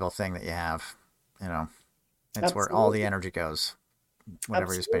 most valuable thing that you have. You know, it's where all the Absolutely, energy goes,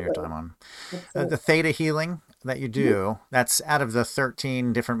 whatever you spend your time absolutely, on. The absolutely. theta healing that you Mhm, do, that's out of the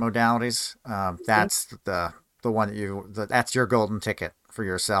 13 different modalities. mhm. That's the one that's your golden ticket for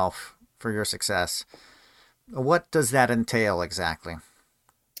yourself, for your success. What does that entail exactly?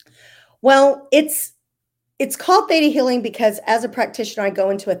 Well, it's called theta healing because as a practitioner, I go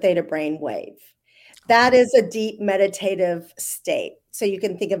into a theta brain wave. Okay. That is a deep meditative state. So you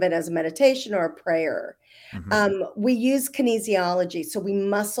can think of it as a meditation or a prayer. Mm-hmm. We use kinesiology, so we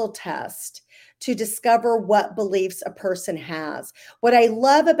muscle test to discover what beliefs a person has. What I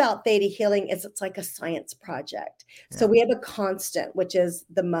love about theta healing is it's like a science project. So Yeah. we have a constant, which is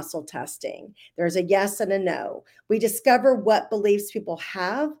the muscle testing. There's a yes and a no. We discover what beliefs people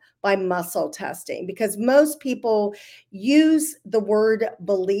have by muscle testing because most people use the word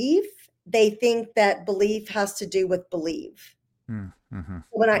belief. They think that belief has to do with believe. Mm-hmm.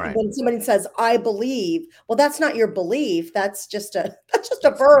 Right. When somebody says I believe, well, that's not your belief. That's just a that's just a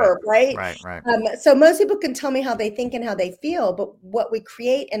That's right. verb, right? Right. Right. So most people can tell me how they think and how they feel, but what we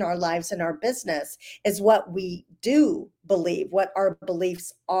create in our lives and our business is what we do believe, what our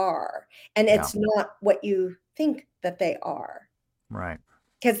beliefs are, and Yeah. it's not what you think that they are Right.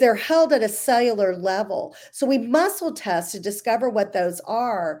 because they're held at a cellular level. So we muscle test to discover what those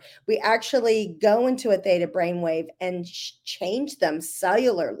are. We actually go into a theta brainwave and change them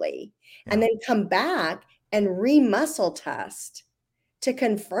cellularly, and Yeah. then come back and re-muscle test to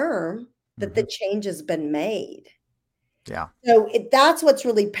confirm that Mm-hmm. the change has been made. Yeah. So that's what's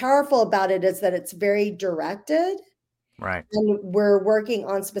really powerful about it is that it's very directed Right. and we're working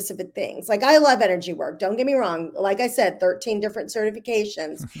on specific things. Like I love energy work. Don't get me wrong. Like I said, 13 different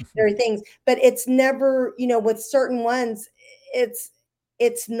certifications. There are things, but it's never, with certain ones, it's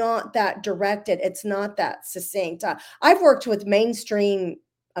it's not that directed. It's not that succinct. I've worked with mainstream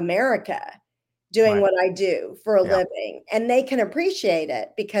America doing Right. what I do for a Yeah. living, and they can appreciate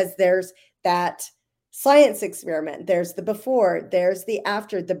it because there's that science experiment. There's the before, there's the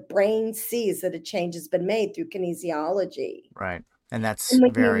after. The brain sees that a change has been made through kinesiology. Right. And that's And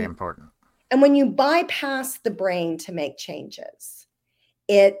when very you important. and when you bypass the brain to make changes,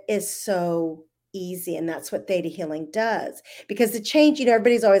 it is so easy. And that's what theta healing does. Because the change,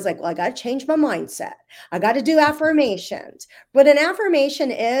 everybody's always like, well, I got to change my mindset. I got to do affirmations. What an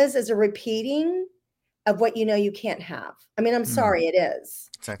affirmation is a repeating of what you know you can't have. I mean, I'm Mm. sorry, it is.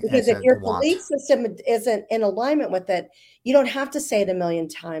 Because It's if a your want. belief system isn't in alignment with it, you don't have to say it a million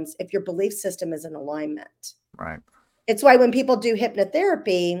times if your belief system is in alignment. Right. It's why when people do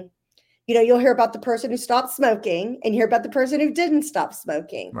hypnotherapy, you'll hear about the person who stopped smoking and hear about the person who didn't stop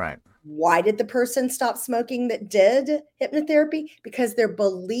smoking. Right. Why did the person stop smoking that did hypnotherapy? Because their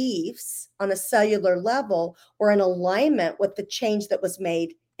beliefs on a cellular level were in alignment with the change that was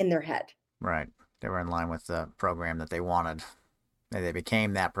made in their head. Right. They were in line with the program that they wanted. They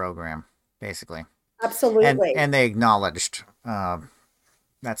became that program, basically. And Absolutely. and they acknowledged.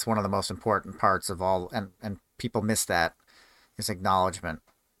 That's one of the most important parts of all, and people miss that is acknowledgement,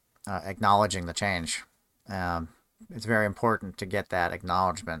 acknowledging the change. Um, it's very important to get that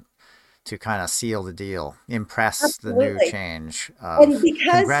acknowledgement to kind of seal the deal, impress the new Absolutely. change And of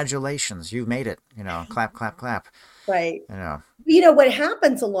because, congratulations, you made it. Clap, clap, clap. right. You know, What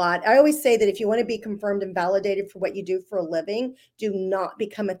happens a lot, I always say that if you want to be confirmed and validated for what you do for a living, do not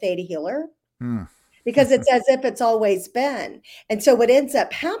become a theta healer. hmm. because it's as if it's always been. And so what ends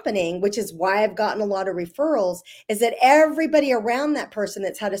up happening, which is why I've gotten a lot of referrals, is that everybody around that person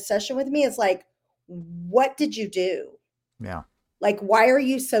that's had a session with me is like, what did you do? Yeah. Like, why are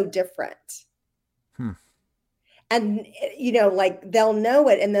you so different? Hmm. And like they'll know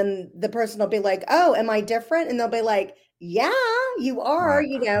it, and then the person will be like, oh, am I different? And they'll be like, yeah, you are,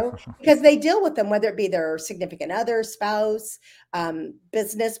 Right. because they deal with them, whether it be their significant other, spouse,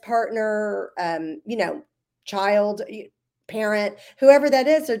 business partner, child, parent, whoever that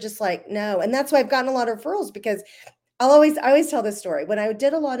is. They're just like, no. And that's why I've gotten a lot of referrals, because I always tell this story. When I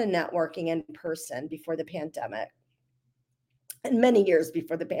did a lot of networking in person before the pandemic, and many years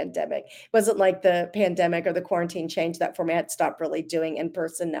before the pandemic. It wasn't like the pandemic or the quarantine changed that for me. I had stopped really doing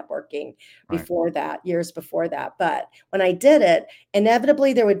in-person networking Right. before that, years before that. But when I did it,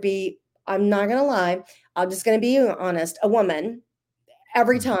 inevitably there would be, I'm not going to lie, I'm just going to be honest, a woman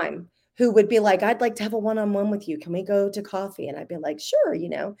every Mm. time who would be like, I'd like to have a one-on-one with you. Can we go to coffee? And I'd be like, sure.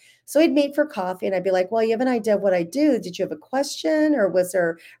 So we'd meet for coffee, and I'd be like, well, you have an idea of what I do. Did you have a question, or was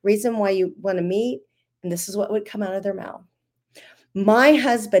there a reason why you want to meet? And this is what would come out of their mouth: my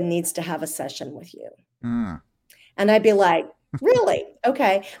husband needs to have a session with you. Mm. And I'd be like, really?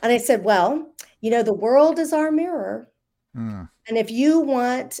 Okay. And I said, well, the world is our mirror. Mm. And if you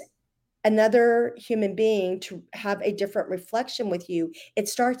want another human being to have a different reflection with you, it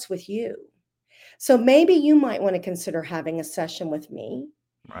starts with you. So maybe you might want to consider having a session with me.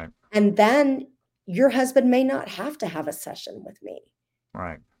 Right. And then your husband may not have to have a session with me.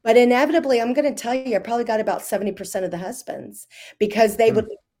 Right. But inevitably, I'm going to tell you, I probably got about 70% of the husbands, because Mm.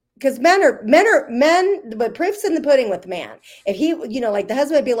 men, the proof's in the pudding with man. If he, like the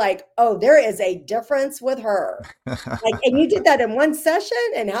husband would be like, oh, there is a difference with her. Like, and you did that in one session,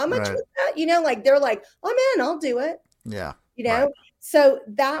 and how much Right. was that? Like they're like, oh man, I'll do it. Yeah. you Right. know so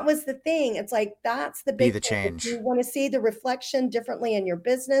that was the thing. It's like, that's the Be big the thing. If you change. want to see the reflection differently in your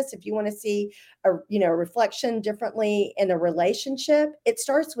business, if you want to see a reflection differently in a relationship, it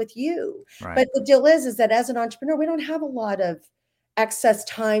starts with you. Right. But the deal is that as an entrepreneur, we don't have a lot of excess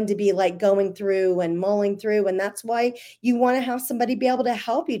time to be like going through and mulling through, and that's why you want to have somebody be able to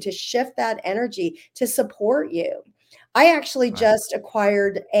help you, to shift that energy, to support you. I actually Right. just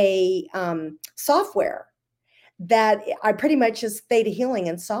acquired a software that I pretty much is theta healing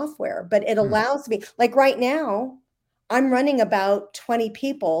and software, but it Mm. allows me, like right now, I'm running about 20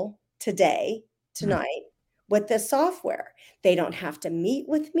 people Mm. tonight with this software. They don't have to meet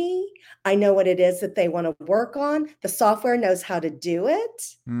with me. I know what it is that they want to work on. The software knows how to do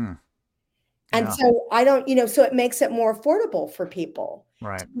it. Mm. And Yeah. so I don't, so it makes it more affordable for people to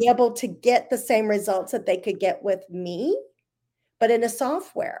Right. be able to get the same results that they could get with me, but in a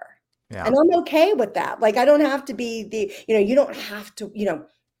software. Yeah. And I'm okay with that. Like, I don't have to be you don't have to,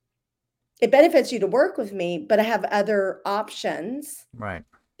 it benefits you to work with me, but I have other options Right.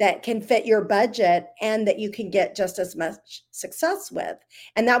 that can fit your budget and that you can get just as much success with.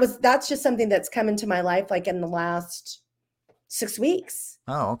 And that's just something that's come into my life like in the last 6 weeks,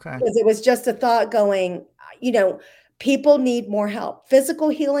 Oh, okay. because it was just a thought going, you know, people need more help. Physical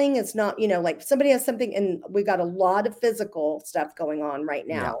healing is not, like if somebody has something, and we got a lot of physical stuff going on right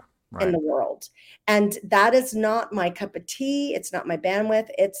Yeah. now in Right. the world. And that is not my cup of tea. It's not my bandwidth.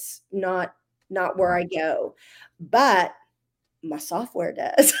 It's not where Yeah. I go. But my software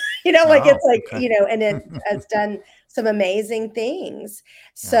does. Like Oh, it's like, okay. and it has done some amazing things.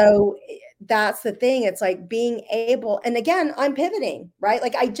 Yeah. So that's the thing. It's like being able, and again, I'm pivoting, right?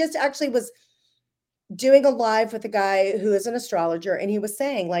 Like I just actually was doing a live with a guy who is an astrologer, and he was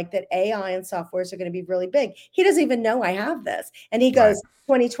saying like that AI and softwares are going to be really big. He doesn't even know I have this. And he Right. goes,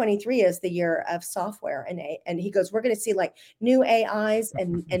 2023 is the year of software, and he goes, we're going to see like new AIs,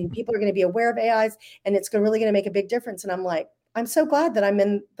 and people are going to be aware of AIs, and it's really going to make a big difference. And I'm like, I'm so glad that I'm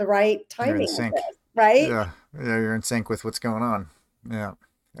in the right You're in timing with sync. this, right? Yeah. Yeah. You're in sync with what's going on. Yeah.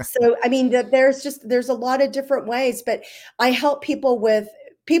 So I mean, there's a lot of different ways, but I help people with,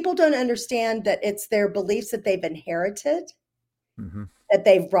 people don't understand that it's their beliefs that they've inherited, Hmm. that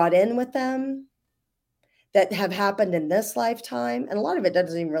they've brought in with them, that have happened in this lifetime. And a lot of it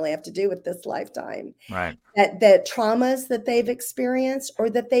doesn't even really have to do with this lifetime. Right. That the traumas that they've experienced, or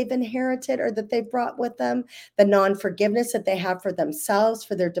that they've inherited, or that they've brought with them, the non-forgiveness that they have for themselves,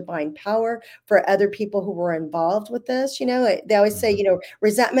 for their divine power, for other people who were involved with this. They always say, Hmm.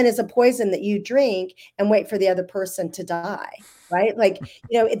 resentment is a poison that you drink and wait for the other person to die. right? Like,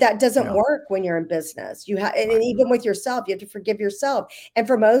 that doesn't Yeah. work when you're in business. You have, and Right. even with yourself, you have to forgive yourself. And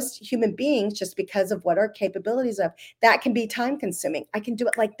for most human beings, just because of what our capabilities of, that can be time consuming. I can do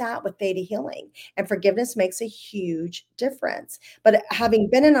it like that with theta healing, and forgiveness makes a huge difference. But having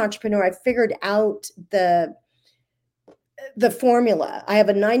been an entrepreneur, I figured out the formula. I have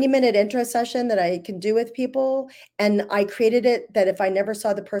a 90-minute intro session that I can do with people, and I created it that if I never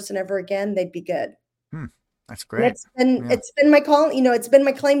saw the person ever again, they'd be good. Hmm. That's And great. Yeah. it's been my call, it's been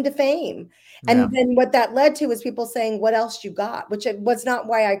my claim to fame. Yeah. And then what that led to was people saying, "What else you got?" Which it was not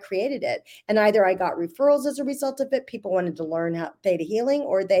why I created it. And either I got referrals as a result of it, people wanted to learn how theta healing,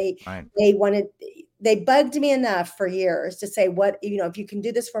 or Right. they bugged me enough for years to say, "What, if you can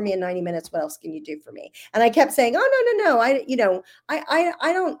do this for me in 90 minutes, what else can you do for me?" And I kept saying, "Oh, no, no, no.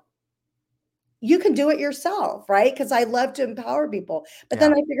 I don't, you can do it yourself," right? Because I love to empower people. But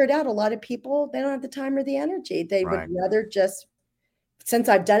then Yeah. I figured out a lot of people, they don't have the time or the energy. They would Right. rather just, since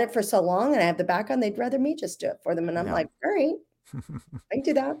I've done it for so long and I have the background, they'd rather me just do it for them. And I'm Yeah. like, all right, I can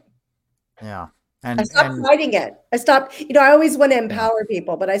do that. Yeah. I And stopped fighting it. I stopped, I always want to yeah. empower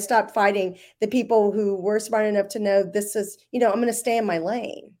people, but I stopped fighting the people who were smart enough to know this is, I'm going to stay in my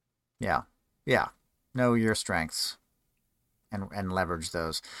lane. Yeah. Yeah. Know your strengths and leverage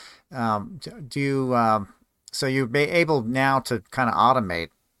those. Do you so you're able now to kind of automate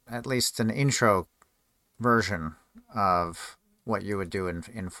at least an intro version of what you would do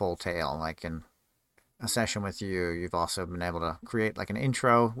in full tail, like in a session with you. You've also been able to create like an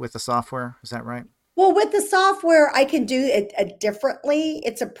intro with the software. Is that right? Well, with the software, I can do it differently.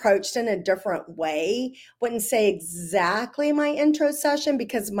 It's approached in a different way. Wouldn't say exactly my intro session,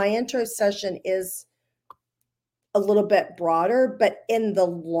 because my intro session is a little bit broader, but in the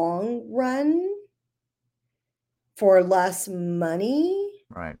long run, for less money,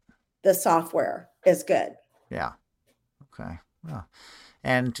 Right. the software is good. Yeah. Okay. Well,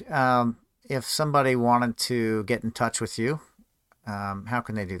 and if somebody wanted to get in touch with you, how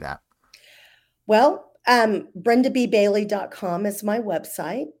can they do that? Well, brendabbailey.com is my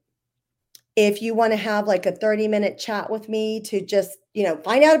website. If you want to have like a 30-minute chat with me to just,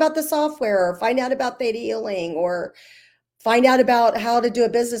 find out about the software, or find out about theta healing, or find out about how to do a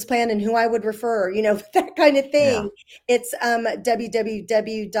business plan and who I would refer, that kind of Yeah. thing. It's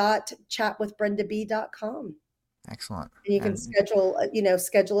www.chatwithbrendab.com. Excellent. And you can And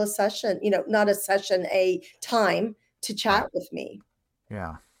schedule a session, not a session, a time to right. chat with me.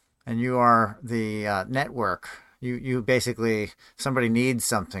 Yeah. And you are the network. You basically, somebody needs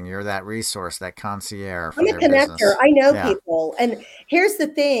something, you're that resource, that concierge I'm for a their connector. business. I know Yeah. people. And here's the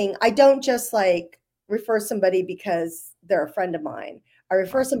thing, I don't just like refer somebody because they're a friend of mine. I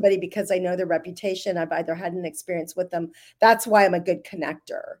refer Right. somebody because I know their reputation. I've either had an experience with them. That's why I'm a good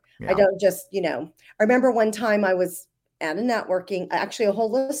connector. I Yeah. don't just, I remember one time I was at a networking, actually a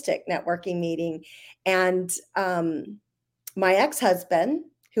holistic networking meeting, and my ex-husband,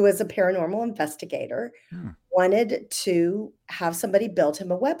 who is a paranormal investigator, Hmm. wanted to have somebody build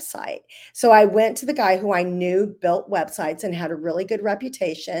him a website. So I went to the guy who I knew built websites and had a really good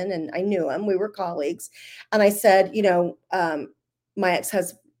reputation, and I knew him. We were colleagues. And I said, my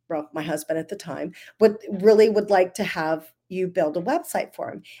ex-husband, well, my husband at the time, would like to have you build a website for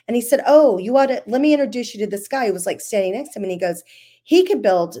him. And he said, "Oh, you ought to, let me introduce you to this guy," who was like standing next to him. And he goes, "He can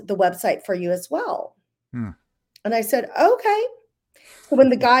build the website for you as well." Hmm. And I said, "Okay." So when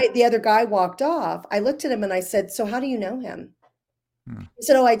the other guy walked off, I looked at him and I said, "So how do you know him?" Hmm. He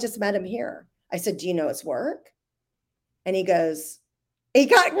said, "Oh, I just met him here." I said, "Do you know his work?" And he got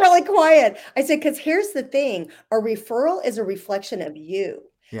really quiet. I said, "Because here's the thing, a referral is a reflection of you.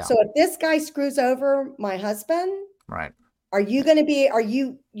 Yeah. So if this guy screws over my husband, Right. you going to be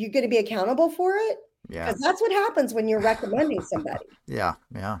accountable for it? Yeah. Because that's what happens when you're recommending somebody." Yeah.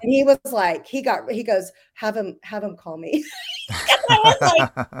 Yeah. And he was like, he goes, have him call me." I was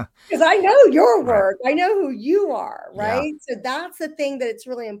like, because I know your Right. work. I know who you are, Yeah. right? So that's the thing that it's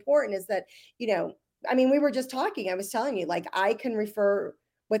really important, is that, I mean, we were just talking. I was telling you, like, I can refer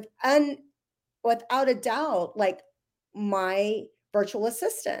with without a doubt, like my virtual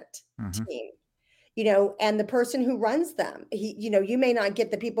assistant Hmm. team, and the person who runs them. You may not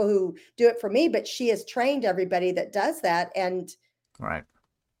get the people who do it for me, but she has trained everybody that does that. And, Right.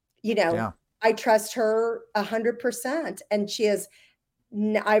 you know, Yeah. I trust her 100%. And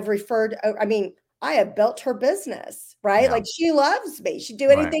I've referred, I mean, I have built her business, right? Yeah. Like, she loves me. She'd do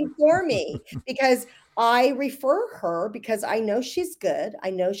Right. anything for me because I refer her, because I know she's good. I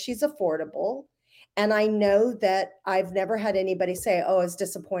know she's affordable. And I know that I've never had anybody say, "Oh, I was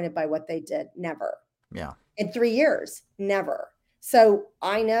disappointed by what they did." Never. Yeah. In 3 years, never. So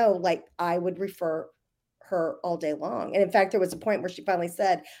I know, like, I would refer her all day long. And in fact, there was a point where she finally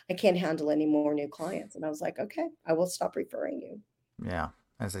said, I can't handle any more new clients. And I was like, okay, I will stop referring you. Yeah.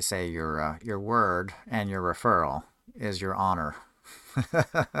 As they say, your word and your referral is your honor.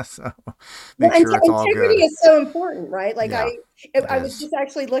 So Well, make and sure it's all integrity good. is so important, right? Like Yeah, it I was is. just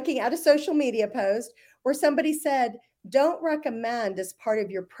actually looking at a social media post where somebody said, don't recommend as part of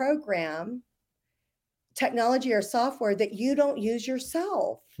your program technology or software that you don't use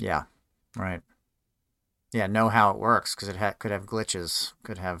yourself. Yeah, right. Yeah, know how it works because could have glitches,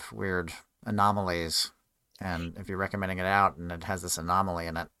 could have weird anomalies. And if you're recommending it out and it has this anomaly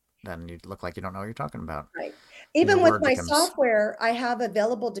in it, then you look like you don't know what you're talking about. Right. Your Even with word my becomes. software, I have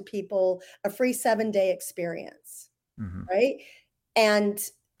available to people a free 7-day experience, Hmm. right? And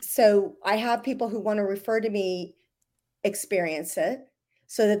so I have people who want to refer to me experience it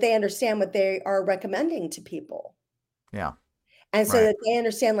so that they understand what they are recommending to people Yeah, and so right. that they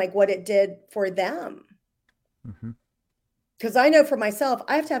understand like what it did for them. Hmm. Because I know for myself,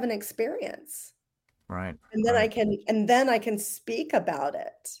 I have to have an experience Right, I right. can and then I can speak about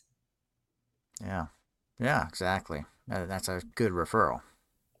it. Yeah, yeah, exactly. That's a good referral.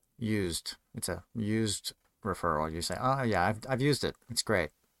 Used. It's a used referral. You say, oh, yeah, I've used it. It's great.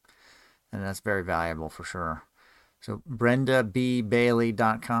 And that's very valuable for sure. So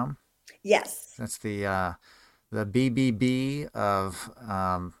BrendaBBailey.com. Yes. That's the BBB of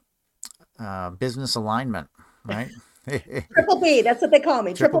business alignment, right? Triple B, that's what they call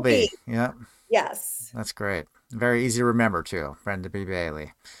me. Triple Triple B. B. Yeah, Yes. that's great. Very easy to remember too. Brenda B.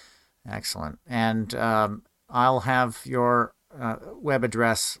 Bailey. Excellent. And I'll have your web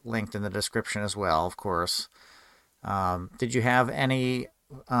address linked in the description as well, of course. Did you have any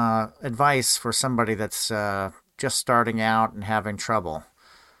advice for somebody that's just starting out and having trouble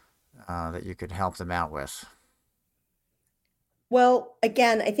that you could help them out with? Well,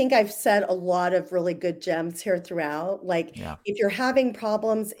 again, I think I've said a lot of really good gems here throughout. Like, Yeah, if you're having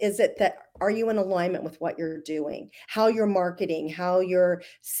problems, is it that are you in alignment with what you're doing, how you're marketing, how you're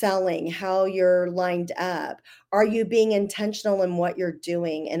selling, how you're lined up? Are you being intentional in what you're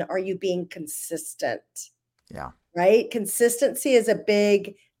doing? And are you being consistent? yeah, Right? Consistency is a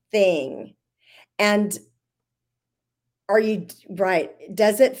big thing. And are you right?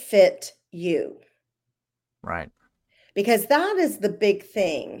 Does it fit you? right. Because that is the big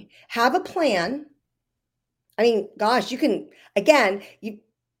thing. Have a plan. I mean, gosh, you can, again, you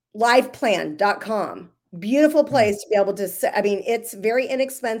liveplan.com. Beautiful Mm, place to be able to I mean, it's very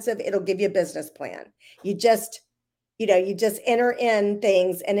inexpensive. It'll give you a business plan. You just, you just enter in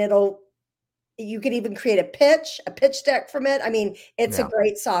things and you could even create a pitch deck from it. I mean, it's a yeah,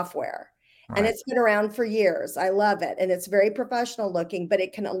 great software and right. it's been around for years. I love it. And it's very professional looking, but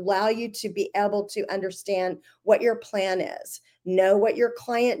it can allow you to be able to understand what your plan is, know what your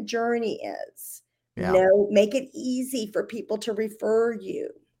client journey is, Yeah, make it easy for people to refer you.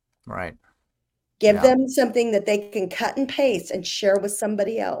 right. Give Yeah, them something that they can cut and paste and share with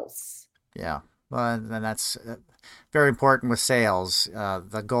somebody else. yeah. Well, then that's very important with sales.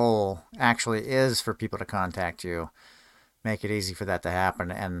 The goal actually is for people to contact you. Make it easy for that to happen,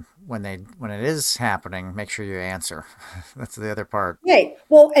 and when it is happening, make sure you answer. That's the other part. Right.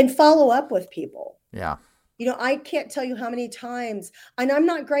 Well, and follow up with people. Yeah, I can't tell you how many times, and I'm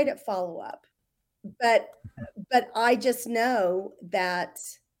not great at follow up, but I just know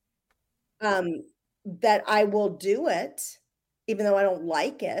um that I will do it even though I don't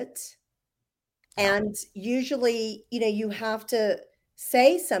like it. yeah, And usually, you have to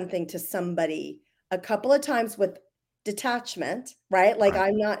say something to somebody a couple of times with detachment, right? Like right,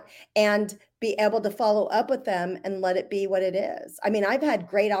 I'm not, and be able to follow up with them and let it be what it is. I mean, I've had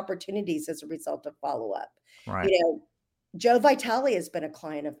great opportunities as a result of follow up. right. You know, Joe Vitale has been a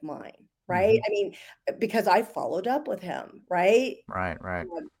client of mine, right? Hmm. I mean, because I followed up with him, right? Right, right.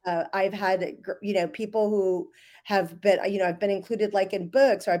 I've had, people who have been, I've been included like in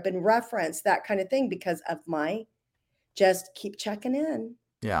books or I've been referenced, that kind of thing because of my just keep checking in.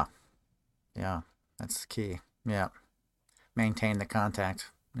 Yeah, yeah. That's the key. Yeah, maintain the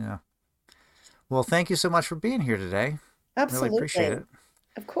contact. Yeah. Well, thank you so much for being here today. Really appreciate Absolutely. it.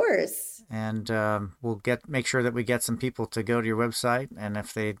 Of course. And we'll make sure that we get some people to go to your website. And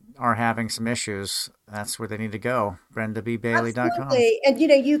if they are having some issues, that's where they need to go. BrendaBBailey.com. Absolutely. And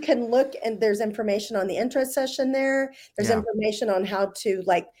you can look and there's information on the intro session there. There's Yeah, information on how to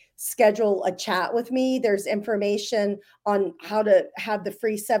like schedule a chat with me. There's information on how to have the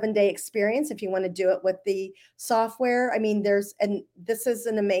free 7-day experience if you want to do it with the software. I mean, and this is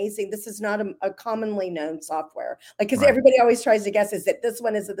this is not a commonly known software. Like, because right. everybody always tries to guess, is it this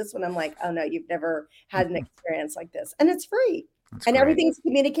one? Is it this one? I'm like, oh no, you've never had an experience like this. And it's free. That's And great. everything's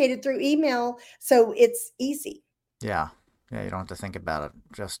communicated through email, so it's easy. Yeah. Yeah, you don't have to think about it.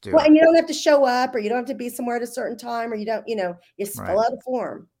 Just do Well, it. and you don't have to show up, or you don't have to be somewhere at a certain time, or you don't, you just fill Right. out a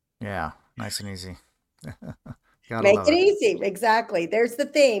form. Yeah. Nice and easy. Gotta Make love it it. easy. Exactly. There's the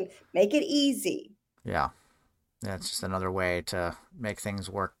theme. Make it easy. Yeah. Yeah, it's just another way to make things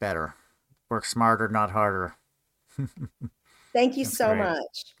work better. Work smarter, not harder. Thank you That's so great.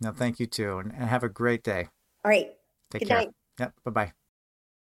 much. Now, thank you too, and have a great day. All right. Take Good care. night. Yep. Bye bye.